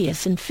 Scandinavian,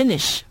 and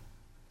Finnish,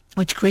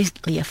 which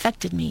greatly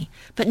affected me,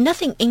 but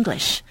nothing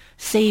English,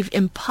 save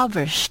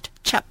impoverished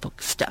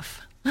chapbook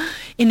stuff.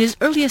 In his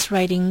earliest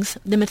writings,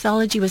 the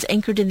mythology was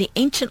anchored in the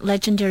ancient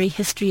legendary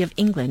history of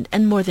England,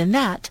 and more than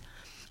that,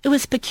 it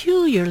was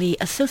peculiarly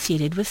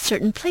associated with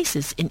certain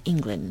places in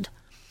England.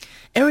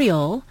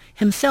 Eriol,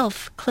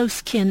 himself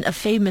close kin of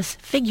famous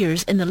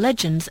figures in the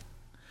legends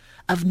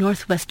of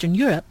northwestern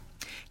Europe,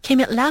 came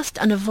at last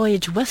on a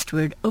voyage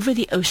westward over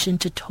the ocean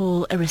to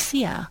Tol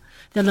Eressëa,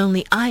 the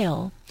lonely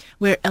isle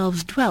where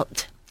elves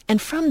dwelt,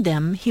 and from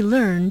them he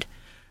learned,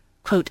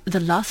 quote, the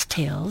lost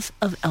tales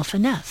of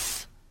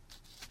Elphiness.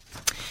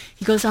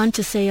 He goes on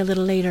to say a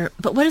little later,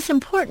 but what is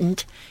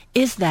important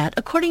is that,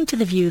 according to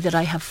the view that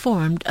I have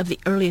formed of the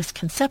earliest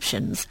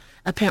conceptions,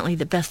 apparently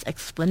the best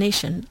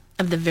explanation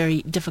of the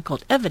very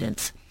difficult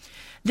evidence,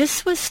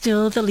 this was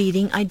still the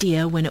leading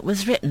idea when it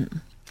was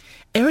written.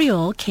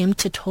 Eriol came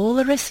to Tol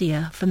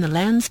Eressëa from the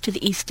lands to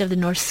the east of the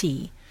North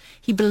Sea.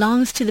 He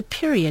belongs to the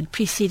period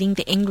preceding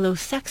the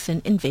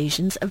Anglo-Saxon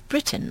invasions of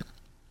Britain.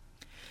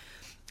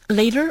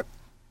 Later,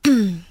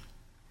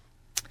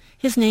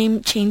 his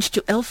name changed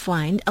to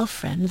Elfriend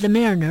the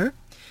Mariner,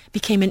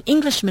 became an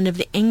Englishman of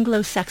the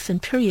Anglo-Saxon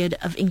period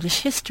of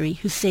English history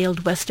who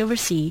sailed west over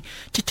sea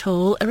to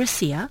Tol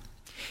Eressëa.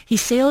 He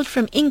sailed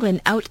from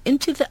England out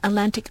into the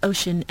Atlantic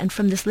Ocean, and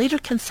from this later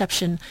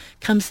conception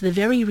comes the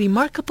very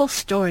remarkable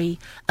story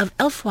of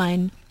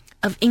Elfwine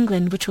of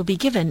England, which will be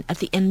given at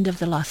the end of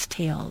the Lost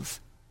Tales.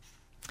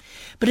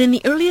 But in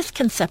the earliest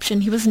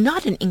conception he was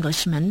not an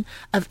Englishman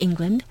of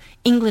England.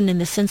 England in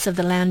the sense of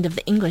the land of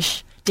the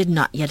English did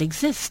not yet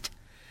exist.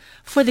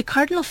 For the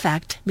cardinal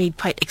fact, made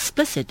quite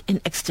explicit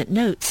in extant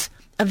notes,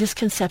 of this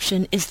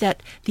conception is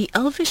that the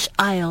elvish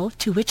isle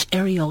to which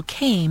Eriol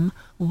came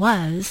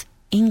was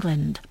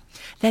England.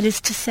 That is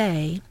to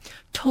say,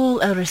 Tol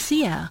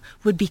Eressëa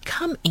would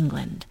become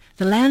England,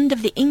 the land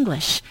of the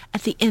English,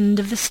 at the end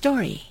of the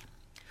story.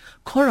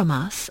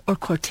 Coromas, or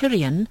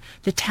Cortirion,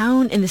 the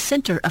town in the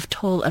center of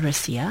Tol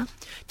Eressëa,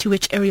 to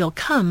which Eriol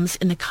comes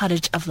in the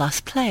Cottage of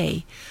Lost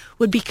Play,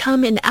 would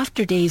become in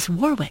after days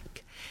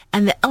Warwick,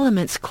 and the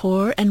elements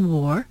Cor and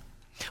War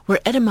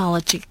were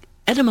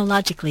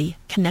etymologically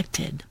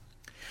connected.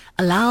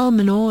 Alal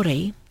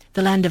Minori,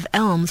 the land of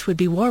elms, would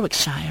be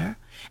Warwickshire,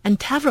 and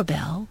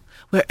Tavrobel,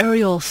 where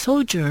Eriol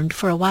sojourned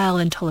for a while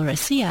in Tol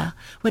Eressëa,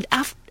 would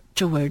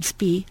afterwards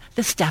be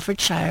the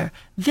Staffordshire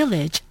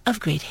village of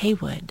Great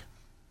Haywood.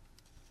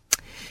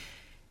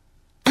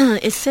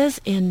 It says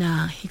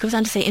he goes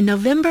on to say, in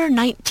November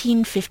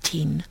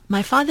 1915,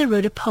 my father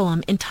wrote a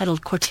poem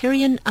entitled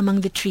Cortirion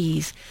Among the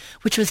Trees,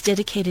 which was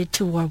dedicated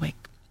to Warwick.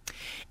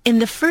 In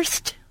the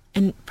first,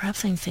 and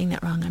perhaps I'm saying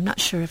that wrong, I'm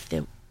not sure if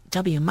the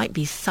W might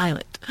be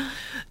silent.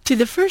 To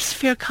the first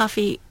fair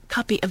copy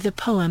of the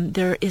poem,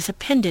 there is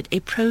appended a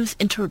prose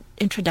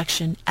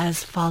introduction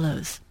as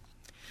follows.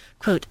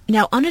 Quote,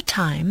 now on a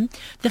time,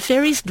 the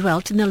fairies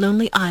dwelt in the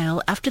lonely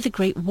isle after the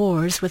great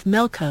wars with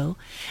Melko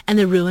and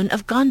the ruin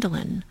of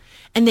Gondolin,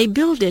 and they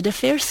builded a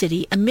fair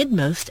city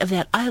amidmost of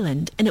that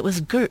island, and it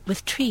was girt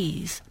with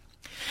trees.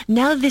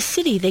 Now this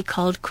city they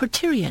called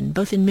Cortirion,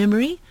 both in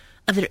memory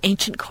of their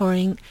ancient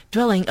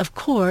dwelling of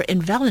Cor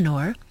in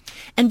Valinor,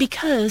 and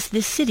because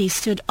this city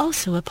stood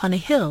also upon a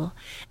hill,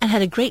 and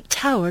had a great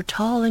tower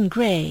tall and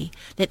grey,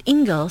 that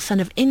Ingol, son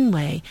of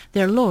Inwe,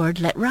 their lord,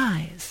 let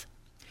rise.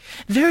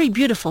 Very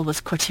beautiful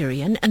was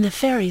Cortirion, and the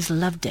fairies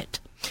loved it,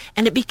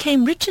 and it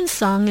became rich in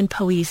song and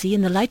poesy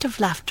and the light of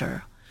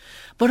laughter.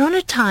 But on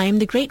a time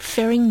the great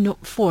faring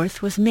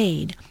forth was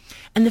made,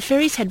 and the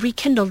fairies had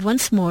rekindled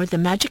once more the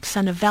magic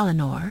sun of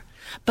Valinor,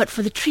 but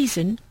for the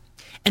treason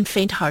and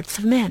faint hearts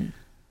of men.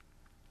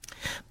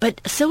 But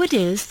so it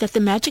is that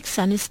the magic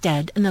sun is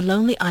dead, and the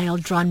lonely isle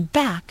drawn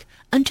back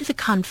unto the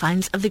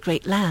confines of the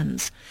great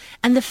lands,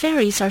 and the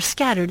fairies are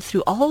scattered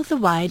through all the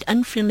wide,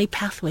 unfriendly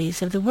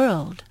pathways of the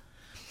world.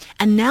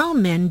 And now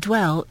men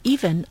dwell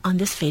even on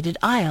this fated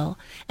isle,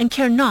 and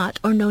care not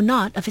or know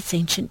not of its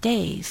ancient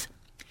days.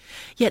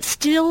 Yet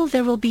still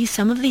there will be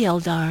some of the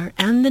Eldar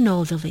and the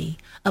Noldali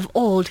of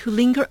old who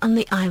linger on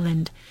the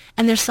island,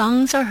 and their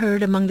songs are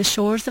heard among the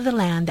shores of the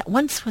land that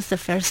once was the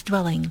fairest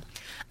dwelling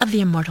of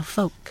the immortal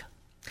folk.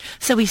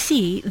 So we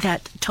see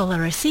that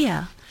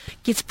Tolaresia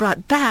gets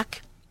brought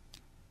back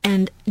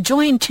and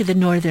joined to the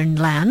northern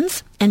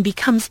lands and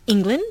becomes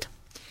England,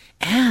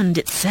 and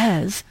it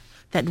says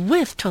that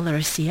with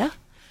Tolaresia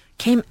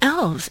came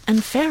elves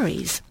and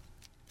fairies.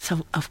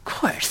 So, of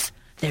course,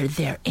 they're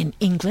there in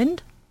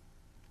England.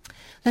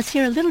 Let's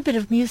hear a little bit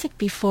of music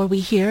before we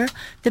hear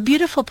the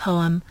beautiful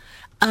poem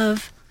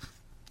of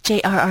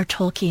J.R.R.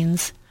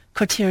 Tolkien's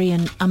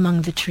Cortirion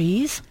Among the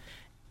Trees.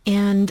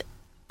 And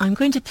I'm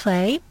going to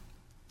play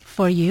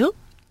for you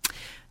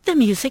the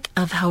music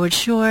of Howard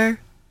Shore,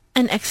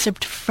 an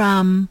excerpt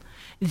from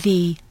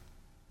the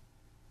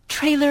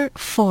trailer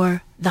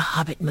for the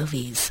Hobbit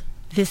movies.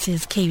 This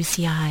is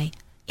KUCI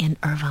in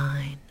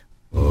Irvine.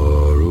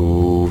 Far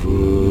over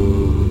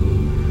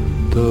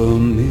the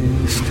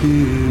misty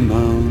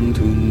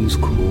mountains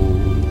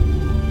cold,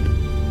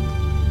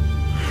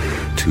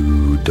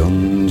 to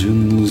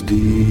dungeons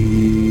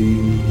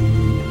deep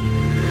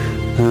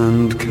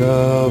and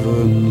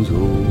caverns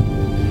old,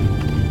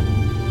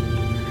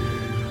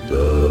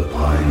 the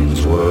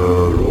pines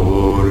were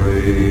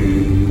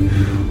roaring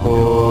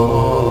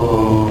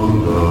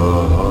on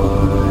the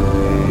height,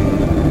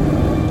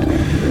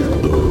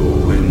 the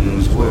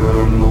winds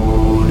were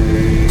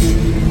moaning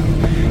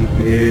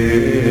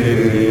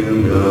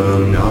in the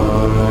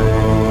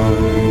night,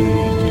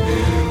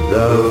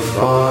 the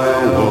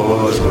fire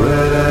was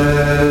red,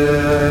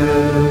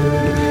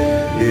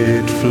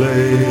 it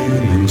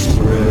flaming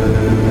spread,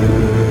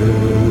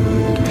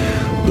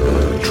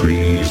 the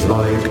trees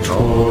like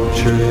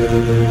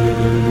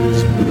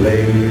torches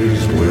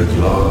blazed with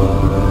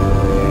light.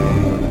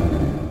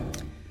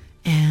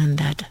 And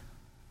that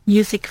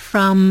music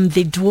from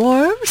the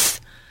Dwarves,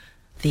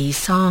 the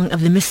Song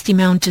of the Misty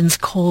Mountains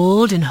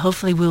Cold, and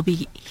hopefully we'll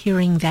be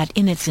hearing that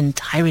in its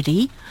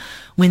entirety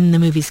when the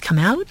movies come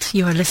out.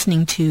 You are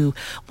listening to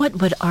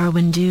What Would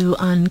Arwen Do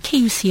on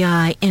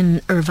KUCI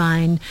in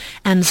Irvine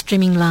and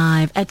streaming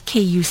live at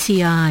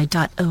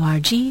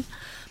kuci.org.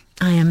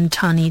 I am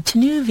Tani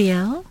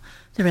Tenuviel,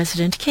 the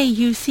resident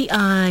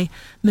KUCI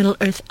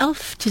Middle-earth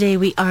elf. Today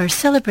we are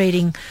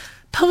celebrating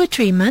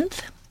Poetry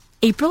Month,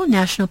 April,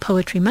 National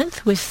Poetry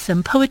Month, with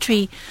some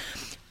poetry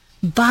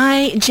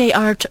by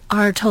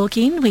J.R.R.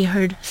 Tolkien. We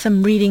heard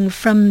some reading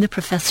from the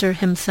professor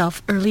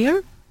himself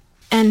earlier.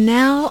 And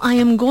now I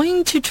am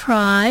going to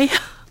try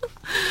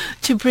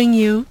to bring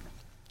you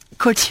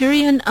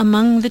Cortirion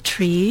Among the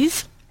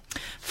Trees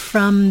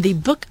from the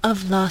Book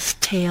of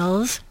Lost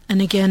Tales.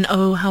 And again,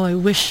 oh, how I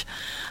wish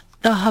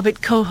the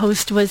Hobbit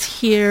co-host was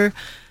here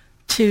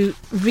to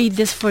read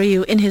this for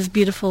you in his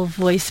beautiful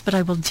voice, but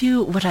I will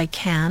do what I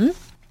can.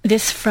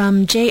 This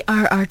from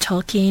J.R.R.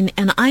 Tolkien,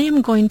 and I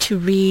am going to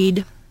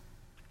read.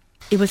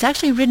 It was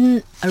actually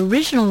written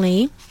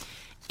originally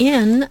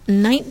in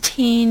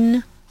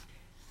 1915.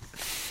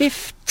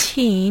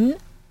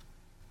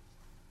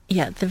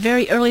 Yeah, the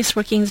very earliest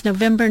workings,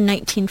 November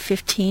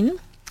 1915.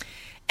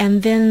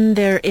 And then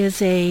there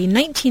is a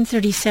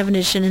 1937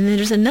 edition, and then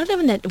there's another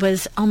one that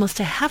was almost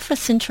a half a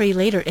century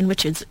later, in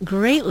which it's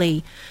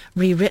greatly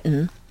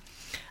rewritten.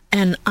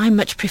 And I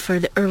much prefer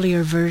the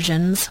earlier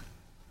versions.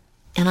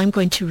 And I'm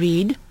going to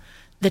read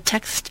the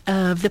text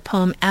of the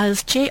poem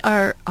as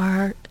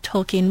J.R.R.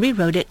 Tolkien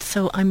rewrote it.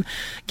 So I'm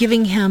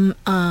giving him,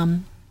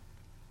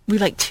 we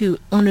like to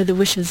honor the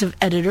wishes of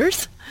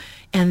editors,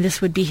 and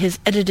this would be his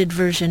edited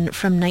version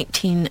from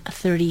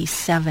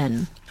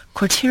 1937.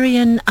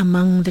 Cortirion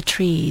Among the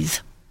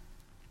Trees.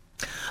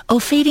 O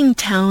fading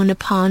town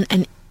upon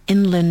an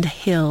inland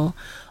hill,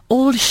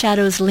 old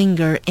shadows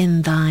linger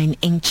in thine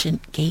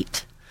ancient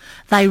gate.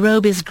 Thy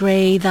robe is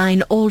grey,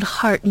 thine old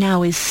heart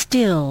now is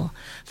still,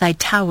 thy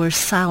towers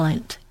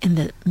silent in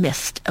the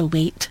mist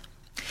await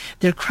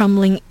their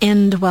crumbling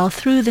end, while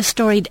through the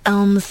storied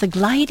elms the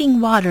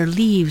gliding water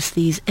leaves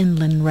these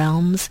inland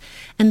realms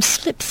and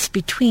slips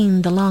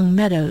between the long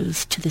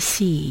meadows to the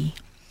sea,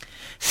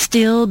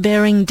 still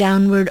bearing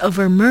downward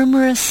over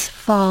murmurous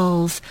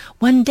falls,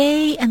 one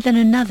day and then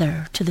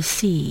another to the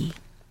sea.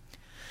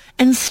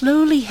 And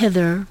slowly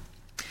hither,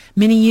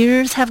 many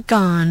years have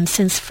gone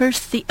since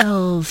first the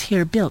elves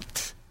here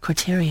built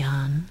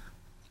Cortarion.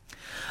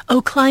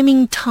 O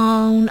climbing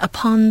town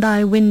upon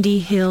thy windy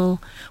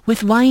hill,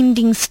 with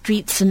winding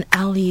streets and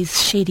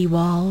alleys shady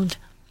walled,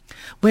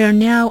 where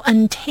now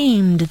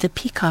untamed the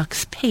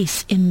peacocks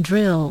pace in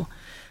drill,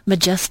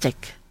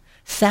 majestic,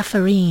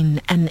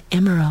 sapphirine and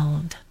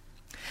emerald.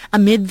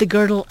 Amid the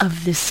girdle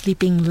of this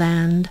sleeping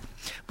land,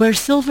 where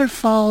silver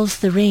falls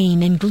the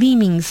rain and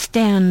gleaming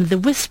stand the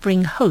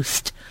whispering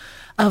host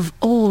of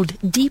old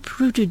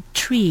deep-rooted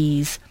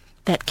trees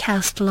that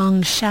cast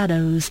long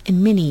shadows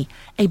in many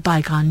a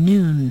bygone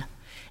noon,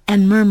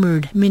 and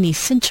murmured many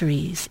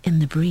centuries in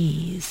the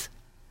breeze.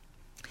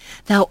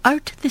 Thou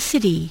art the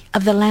city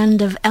of the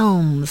land of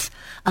elms,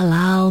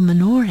 Alal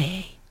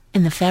Minore,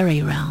 in the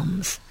fairy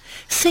realms.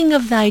 Sing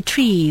of thy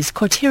trees,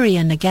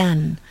 Cortarion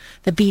again,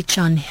 the beech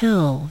on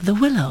hill, the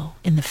willow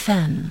in the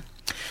fen,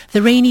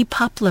 the rainy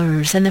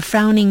poplars and the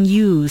frowning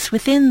yews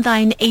within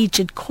thine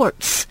aged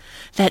courts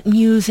that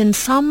muse in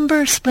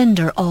sombre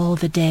splendor all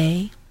the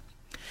day,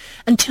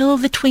 until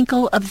the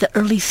twinkle of the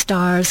early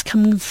stars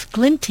comes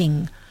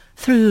glinting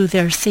through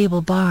their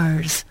sable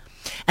bars,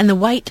 and the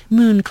white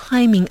moon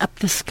climbing up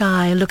the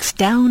sky looks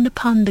down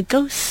upon the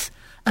ghosts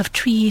of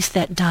trees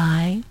that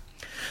die,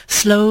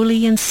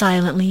 slowly and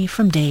silently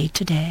from day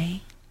to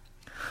day.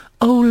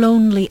 O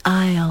lonely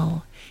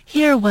isle,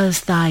 here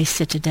was thy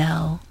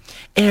citadel,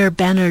 ere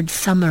bannered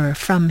summer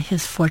from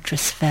his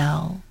fortress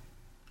fell.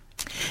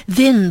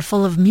 Then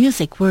full of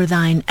music were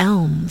thine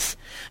elms,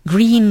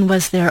 green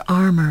was their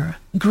armour,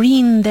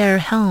 green their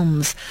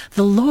helms,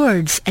 the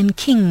lords and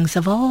kings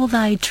of all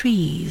thy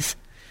trees.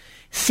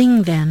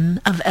 Sing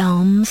then of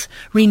elms,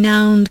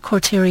 renowned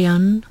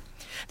Cortarion,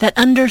 that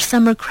under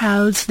summer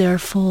crowds their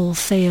full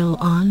sail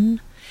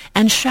on,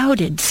 and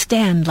shrouded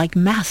stand like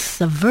masts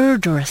of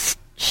verdurous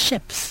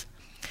ships,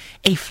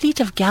 a fleet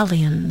of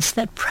galleons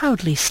that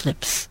proudly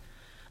slips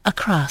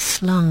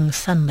across long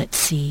sunlit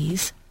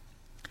seas.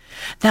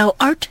 Thou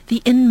art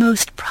the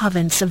inmost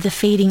province of the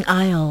fading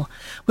isle,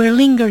 where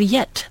linger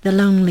yet the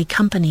lonely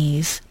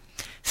companies.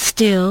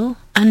 Still,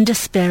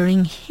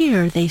 undespairing,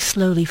 here they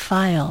slowly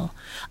file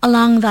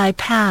along thy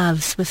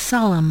paths with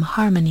solemn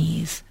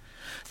harmonies,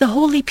 the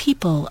holy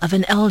people of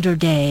an elder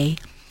day,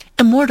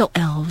 immortal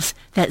elves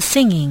that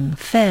singing,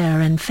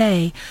 fair and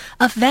fey,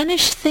 of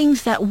vanished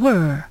things that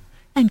were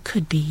and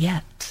could be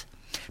yet,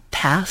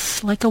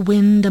 pass like a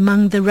wind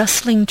among the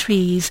rustling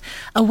trees,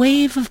 a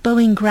wave of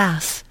bowing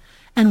grass,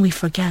 and we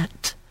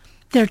forget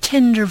their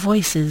tender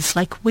voices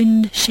like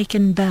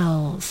wind-shaken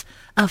bells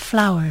of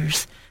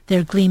flowers,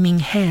 their gleaming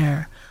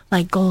hair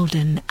like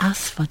golden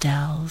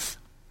asphodels.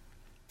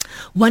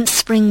 Once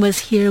spring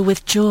was here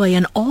with joy,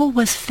 and all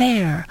was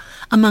fair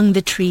among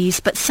the trees,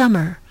 but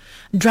summer,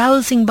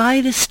 drowsing by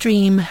the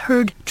stream,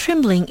 heard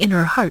trembling in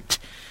her heart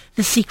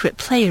the secret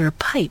player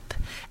pipe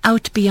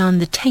out beyond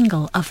the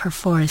tangle of her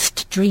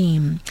forest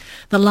dream,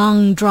 the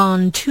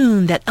long-drawn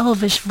tune that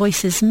elvish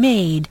voices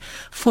made,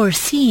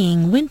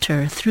 foreseeing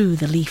winter through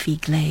the leafy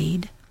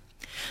glade.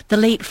 The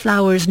late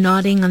flowers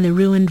nodding on the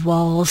ruined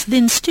walls,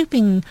 then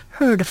stooping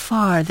heard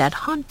afar that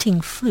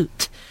haunting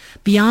flute,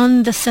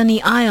 beyond the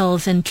sunny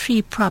aisles and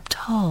tree-propped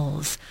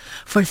halls,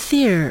 for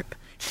thin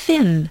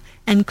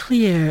and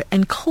clear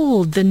and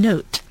cold the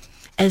note,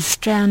 as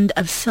strand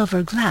of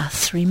silver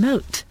glass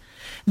remote.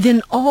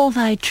 Then all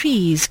thy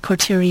trees,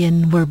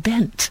 Cortarion, were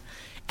bent,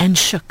 and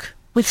shook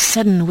with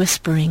sudden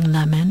whispering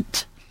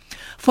lament.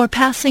 For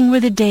passing were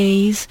the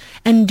days,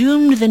 and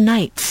doomed the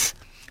nights,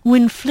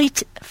 when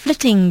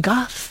flitting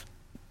ghost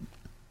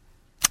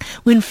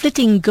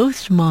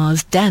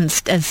moths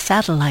danced as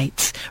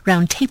satellites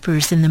round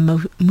tapers in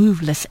the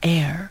moveless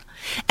air,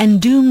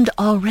 and doomed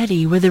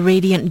already were the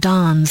radiant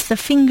dawns, the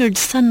fingered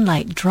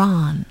sunlight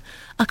drawn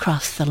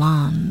across the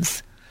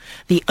lawns.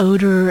 The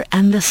odor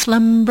and the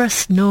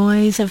slumbrous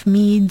noise of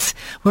meads,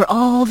 where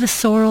all the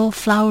sorrel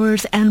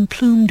flowers and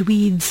plumed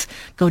weeds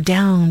go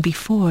down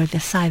before the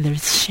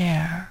scyther's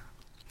share.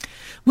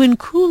 When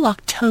cool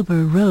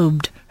October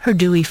robed her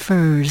dewy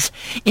furs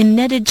in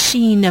netted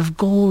sheen of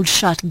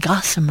gold-shot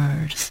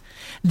gossamers,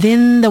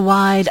 then the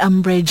wide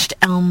umbraged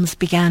elms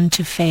began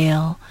to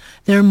fail,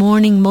 their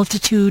morning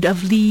multitude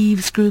of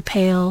leaves grew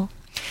pale,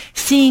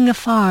 seeing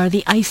afar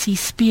the icy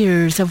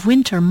spears of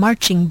winter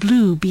marching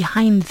blue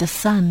behind the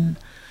sun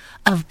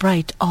of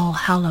bright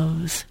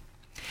All-Hallows.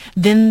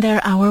 Then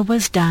their hour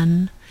was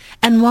done,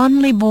 and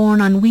wanly borne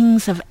on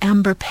wings of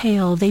amber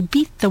pale, they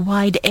beat the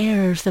wide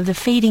airs of the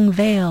fading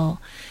vale,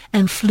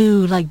 and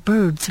flew like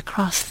birds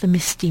across the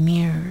misty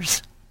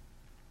meres.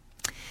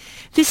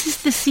 This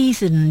is the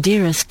season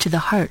dearest to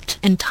the heart,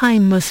 and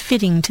time most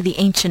fitting to the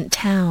ancient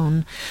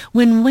town,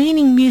 when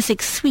waning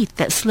music sweet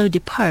that slow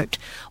depart,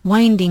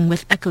 winding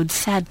with echoed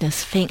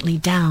sadness faintly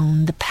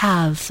down the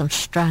paths of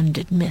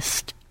stranded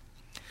mist.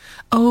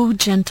 O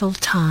gentle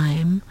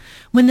time,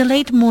 when the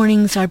late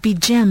mornings are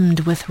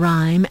begemmed with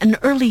rhyme, and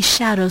early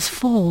shadows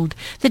fold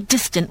the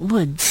distant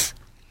woods,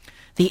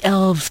 the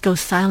elves go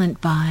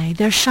silent by,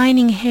 their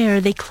shining hair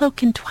they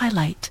cloak in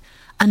twilight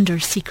under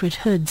secret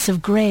hoods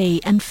of gray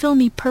and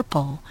filmy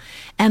purple,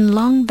 and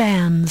long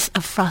bands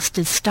of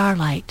frosted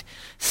starlight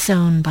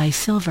sewn by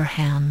silver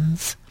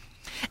hands.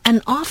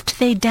 And oft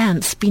they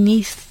dance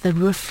beneath the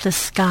roofless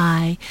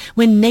sky,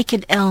 when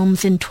naked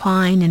elms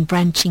entwine in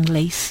branching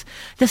lace,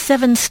 the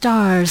 7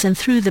 stars, and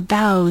through the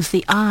boughs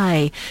the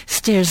eye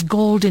stares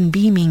golden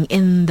beaming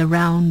in the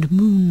round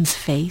moon's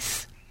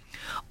face.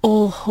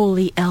 O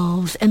holy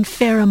elves and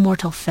fair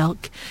immortal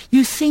folk,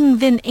 you sing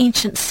then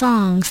ancient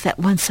songs that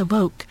once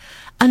awoke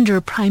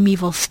under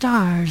primeval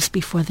stars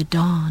before the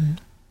dawn.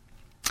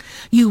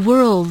 You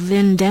whirl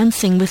then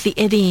dancing with the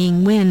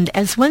eddying wind,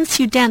 as once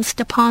you danced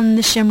upon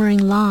the shimmering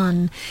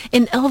lawn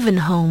in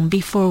Elvenhome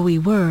before we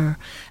were,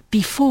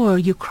 before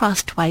you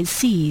crossed wide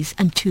seas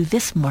unto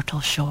this mortal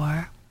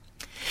shore.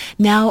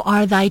 Now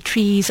are thy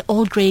trees,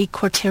 old grey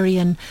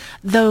Cortarian,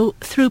 though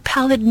through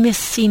pallid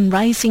mists seen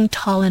rising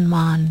tall and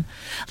wan,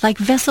 like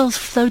vessels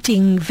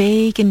floating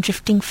vague and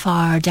drifting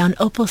far down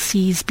opal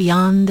seas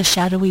beyond the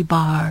shadowy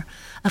bar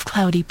of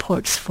cloudy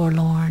ports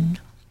forlorn,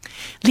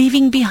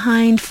 leaving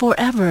behind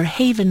forever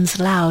havens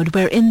loud,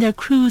 wherein their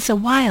crews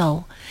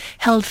awhile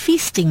held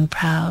feasting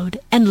proud,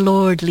 and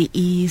lordly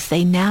ease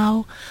they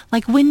now,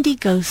 like windy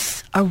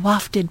ghosts, are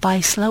wafted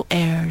by slow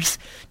airs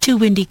to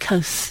windy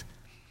coasts,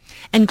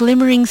 and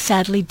glimmering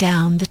sadly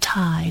down the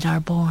tide are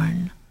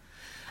borne.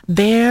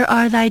 Bare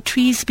are thy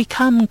trees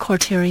become,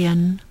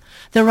 Cortarian,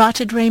 the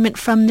rotted raiment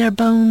from their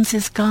bones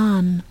is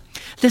gone.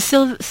 The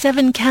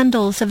 7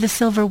 candles of the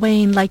silver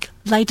wane, like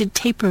lighted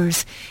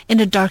tapers in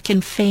a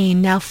darkened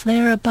fane, now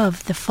flare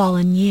above the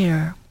fallen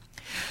year.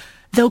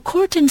 Though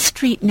court and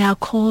street now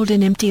cold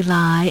and empty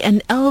lie,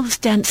 and elves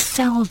dance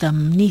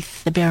seldom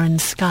 'neath the barren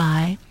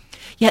sky,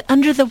 yet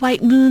under the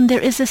white moon there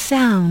is a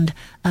sound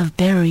of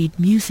buried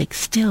music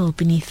still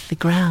beneath the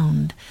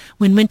ground.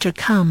 When winter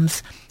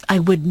comes, I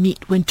would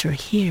meet winter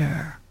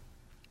here.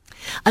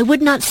 I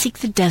would not seek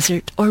the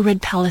desert or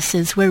red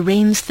palaces where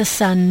reigns the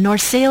sun, nor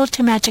sail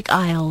to magic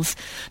isles,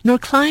 nor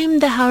climb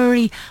the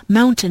hoary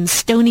mountains'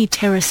 stony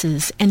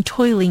terraces, and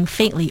toiling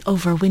faintly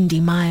over windy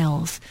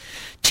miles.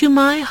 To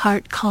my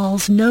heart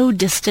calls no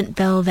distant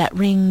bell that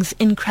rings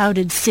in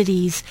crowded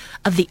cities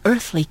of the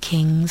earthly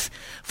kings,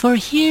 for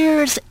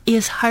here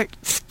is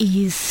heart's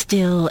ease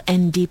still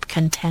and deep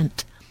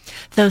content,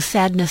 though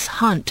sadness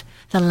haunt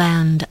the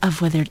land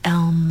of withered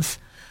elms.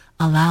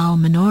 Alal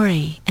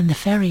Minori in the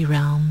fairy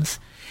realms,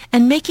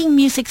 and making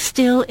music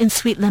still in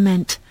sweet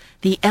lament,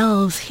 the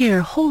elves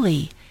here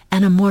holy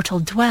and immortal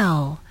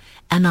dwell,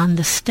 and on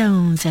the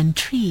stones and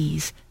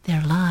trees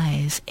there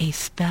lies a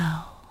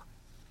spell.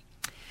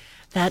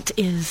 That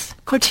is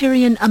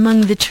Cortarian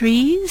Among the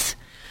Trees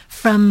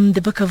from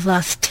the Book of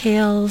Lost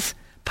Tales,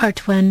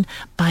 Part 1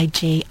 by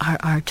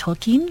J.R.R.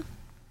 Tolkien.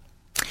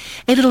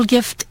 A little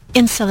gift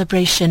in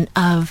celebration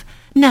of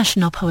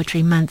National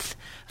Poetry Month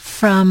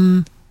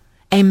from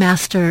a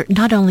master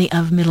not only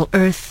of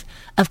Middle-earth,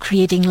 of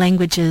creating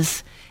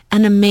languages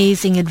and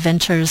amazing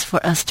adventures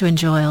for us to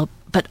enjoy,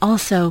 but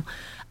also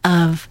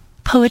of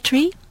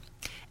poetry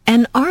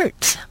and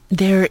art.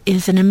 There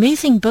is an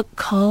amazing book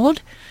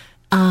called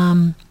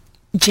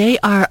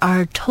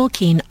J.R.R.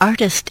 Tolkien,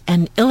 Artist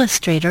and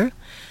Illustrator.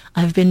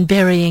 I've been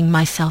burying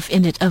myself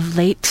in it of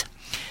late,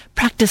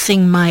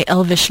 practicing my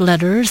elvish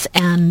letters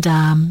and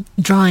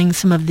drawing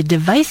some of the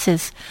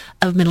devices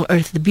of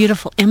Middle-earth, the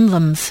beautiful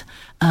emblems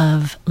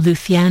of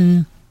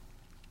Luthien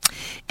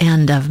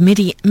and of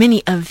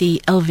many of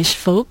the elvish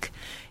folk.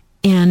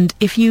 And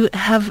if you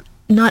have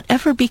not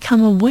ever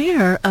become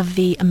aware of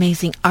the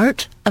amazing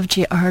art of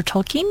J.R.R.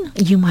 Tolkien,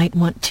 you might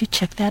want to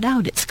check that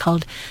out. It's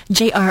called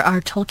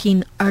J.R.R.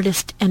 Tolkien,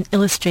 Artist and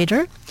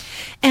Illustrator.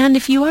 And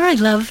if you are a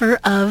lover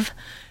of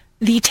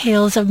the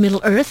tales of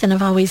Middle-earth and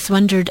have always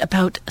wondered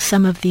about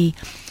some of the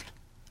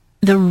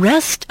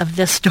rest of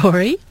the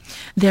story,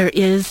 there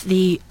is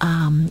the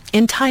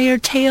entire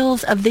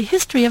Tales of the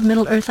History of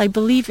Middle-earth. I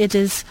believe it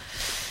is,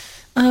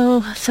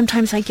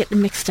 sometimes I get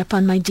mixed up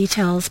on my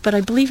details, but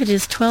I believe it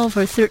is 12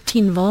 or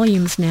 13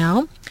 volumes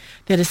now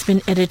that has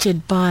been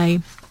edited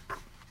by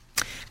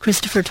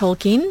Christopher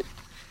Tolkien.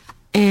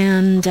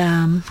 And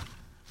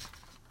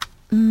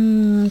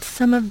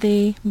some of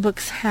the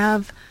books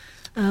have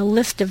a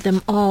list of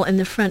them all in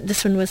the front.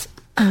 This one was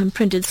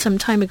printed some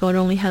time ago. It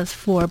only has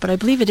 4, but I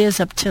believe it is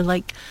up to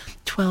like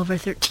 12 or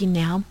 13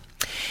 now.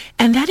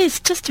 And that is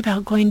just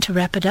about going to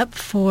wrap it up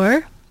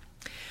for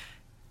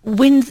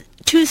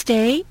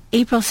Tuesday,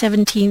 April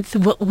 17th.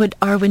 What would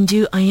Arwen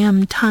do? I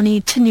am Tani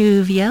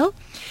Tenuviel.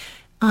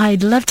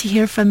 I'd love to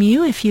hear from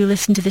you if you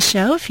listen to the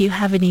show. If you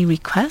have any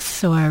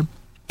requests or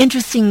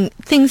interesting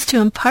things to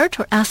impart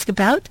or ask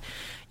about,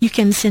 you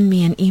can send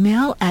me an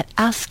email at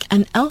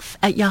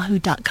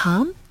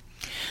askanelf@yahoo.com.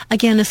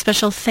 Again, a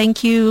special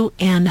thank you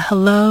and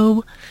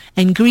hello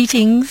and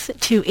greetings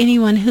to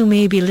anyone who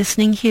may be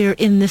listening here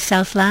in the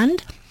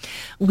Southland.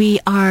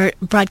 We are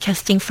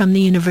broadcasting from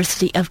the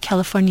University of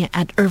California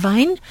at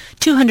Irvine,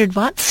 200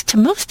 watts to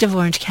most of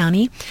Orange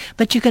County,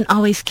 but you can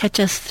always catch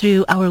us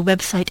through our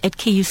website at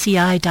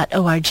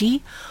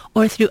kuci.org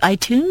or through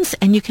iTunes,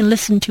 and you can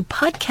listen to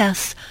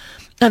podcasts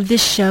of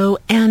this show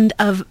and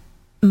of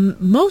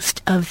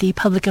most of the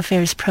public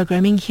affairs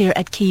programming here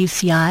at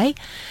KUCI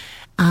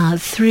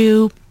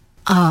through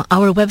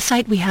our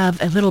website. We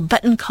have a little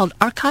button called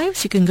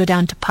Archives. You can go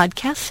down to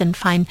podcasts and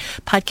find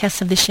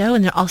podcasts of the show,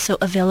 and they're also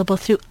available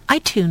through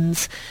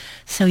iTunes.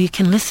 So you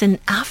can listen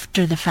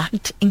after the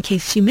fact in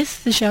case you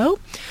missed the show.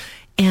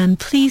 And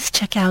please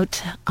check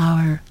out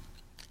our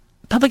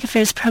public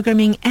affairs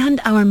programming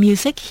and our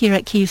music here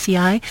at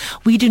KUCI.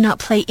 We do not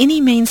play any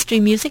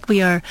mainstream music.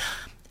 We are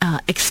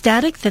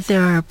ecstatic that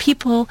there are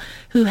people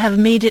who have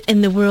made it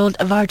in the world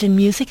of art and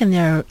music, and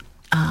their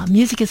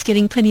music is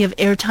getting plenty of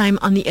airtime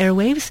on the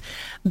airwaves.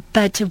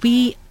 But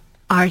we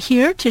are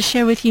here to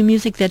share with you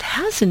music that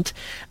hasn't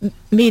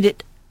made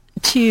it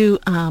to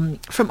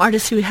from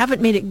artists who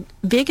haven't made it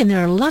big, and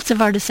there are lots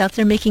of artists out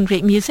there making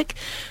great music.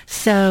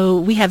 So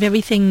we have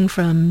everything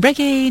from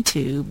reggae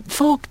to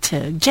folk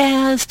to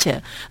jazz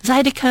to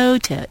zydeco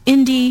to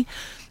indie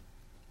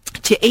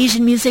to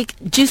Asian music.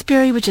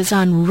 Juiceberry, which is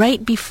on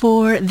right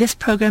before this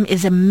program,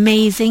 is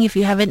amazing. If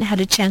you haven't had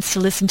a chance to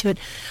listen to it,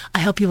 I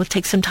hope you will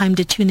take some time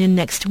to tune in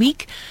next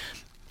week.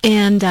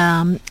 And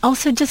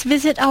also just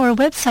visit our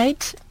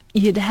website.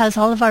 It has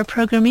all of our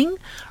programming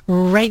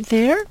right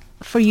there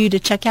for you to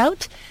check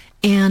out.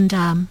 And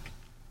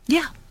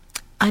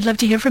I'd love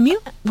to hear from you.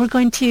 We're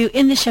going to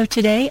end the show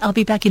today. I'll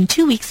be back in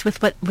 2 weeks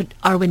with What Would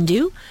Arwen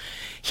Do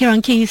here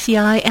on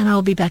KUCI, and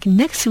I'll be back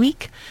next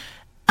week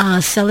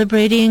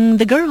celebrating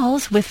the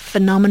girls with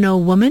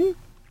Phenomenal Woman.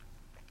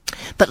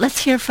 But let's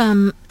hear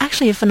from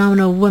actually a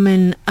phenomenal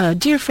woman, a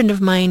dear friend of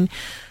mine,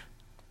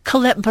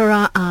 Colette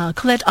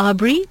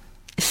Aubrey,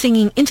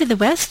 singing Into the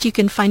West. You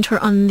can find her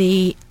on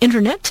the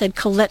internet at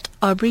Colette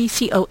Aubrey,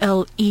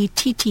 ColetteAubrey,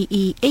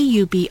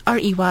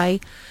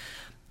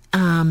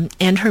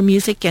 and her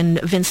music and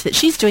events that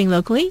she's doing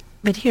locally.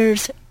 But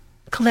here's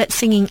Colette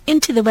singing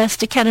Into the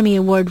West, Academy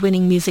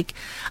Award-winning music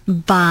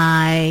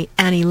by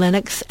Annie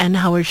Lennox and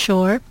Howard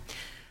Shore.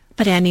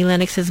 But Annie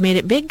Lennox has made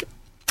it big,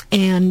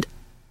 and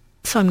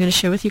so I'm going to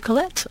share with you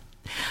Colette.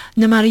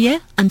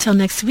 Namarie, until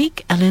next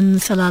week, Elin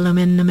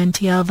Salalomen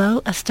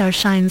Namentialvo, a star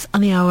shines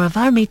on the hour of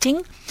our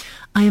meeting.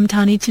 I am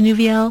Tani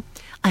Tanuviel.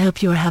 I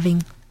hope you are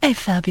having a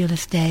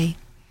fabulous day.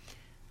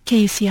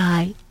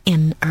 KUCI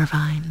in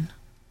Irvine.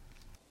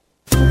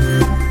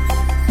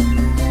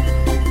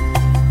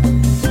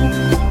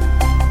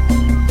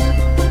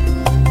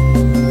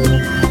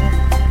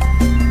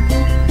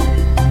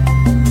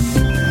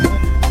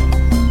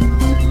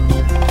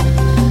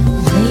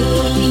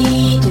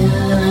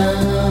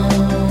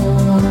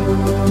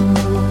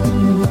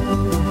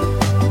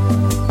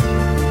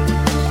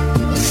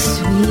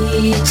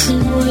 Sweet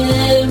and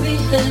weary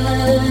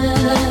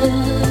head.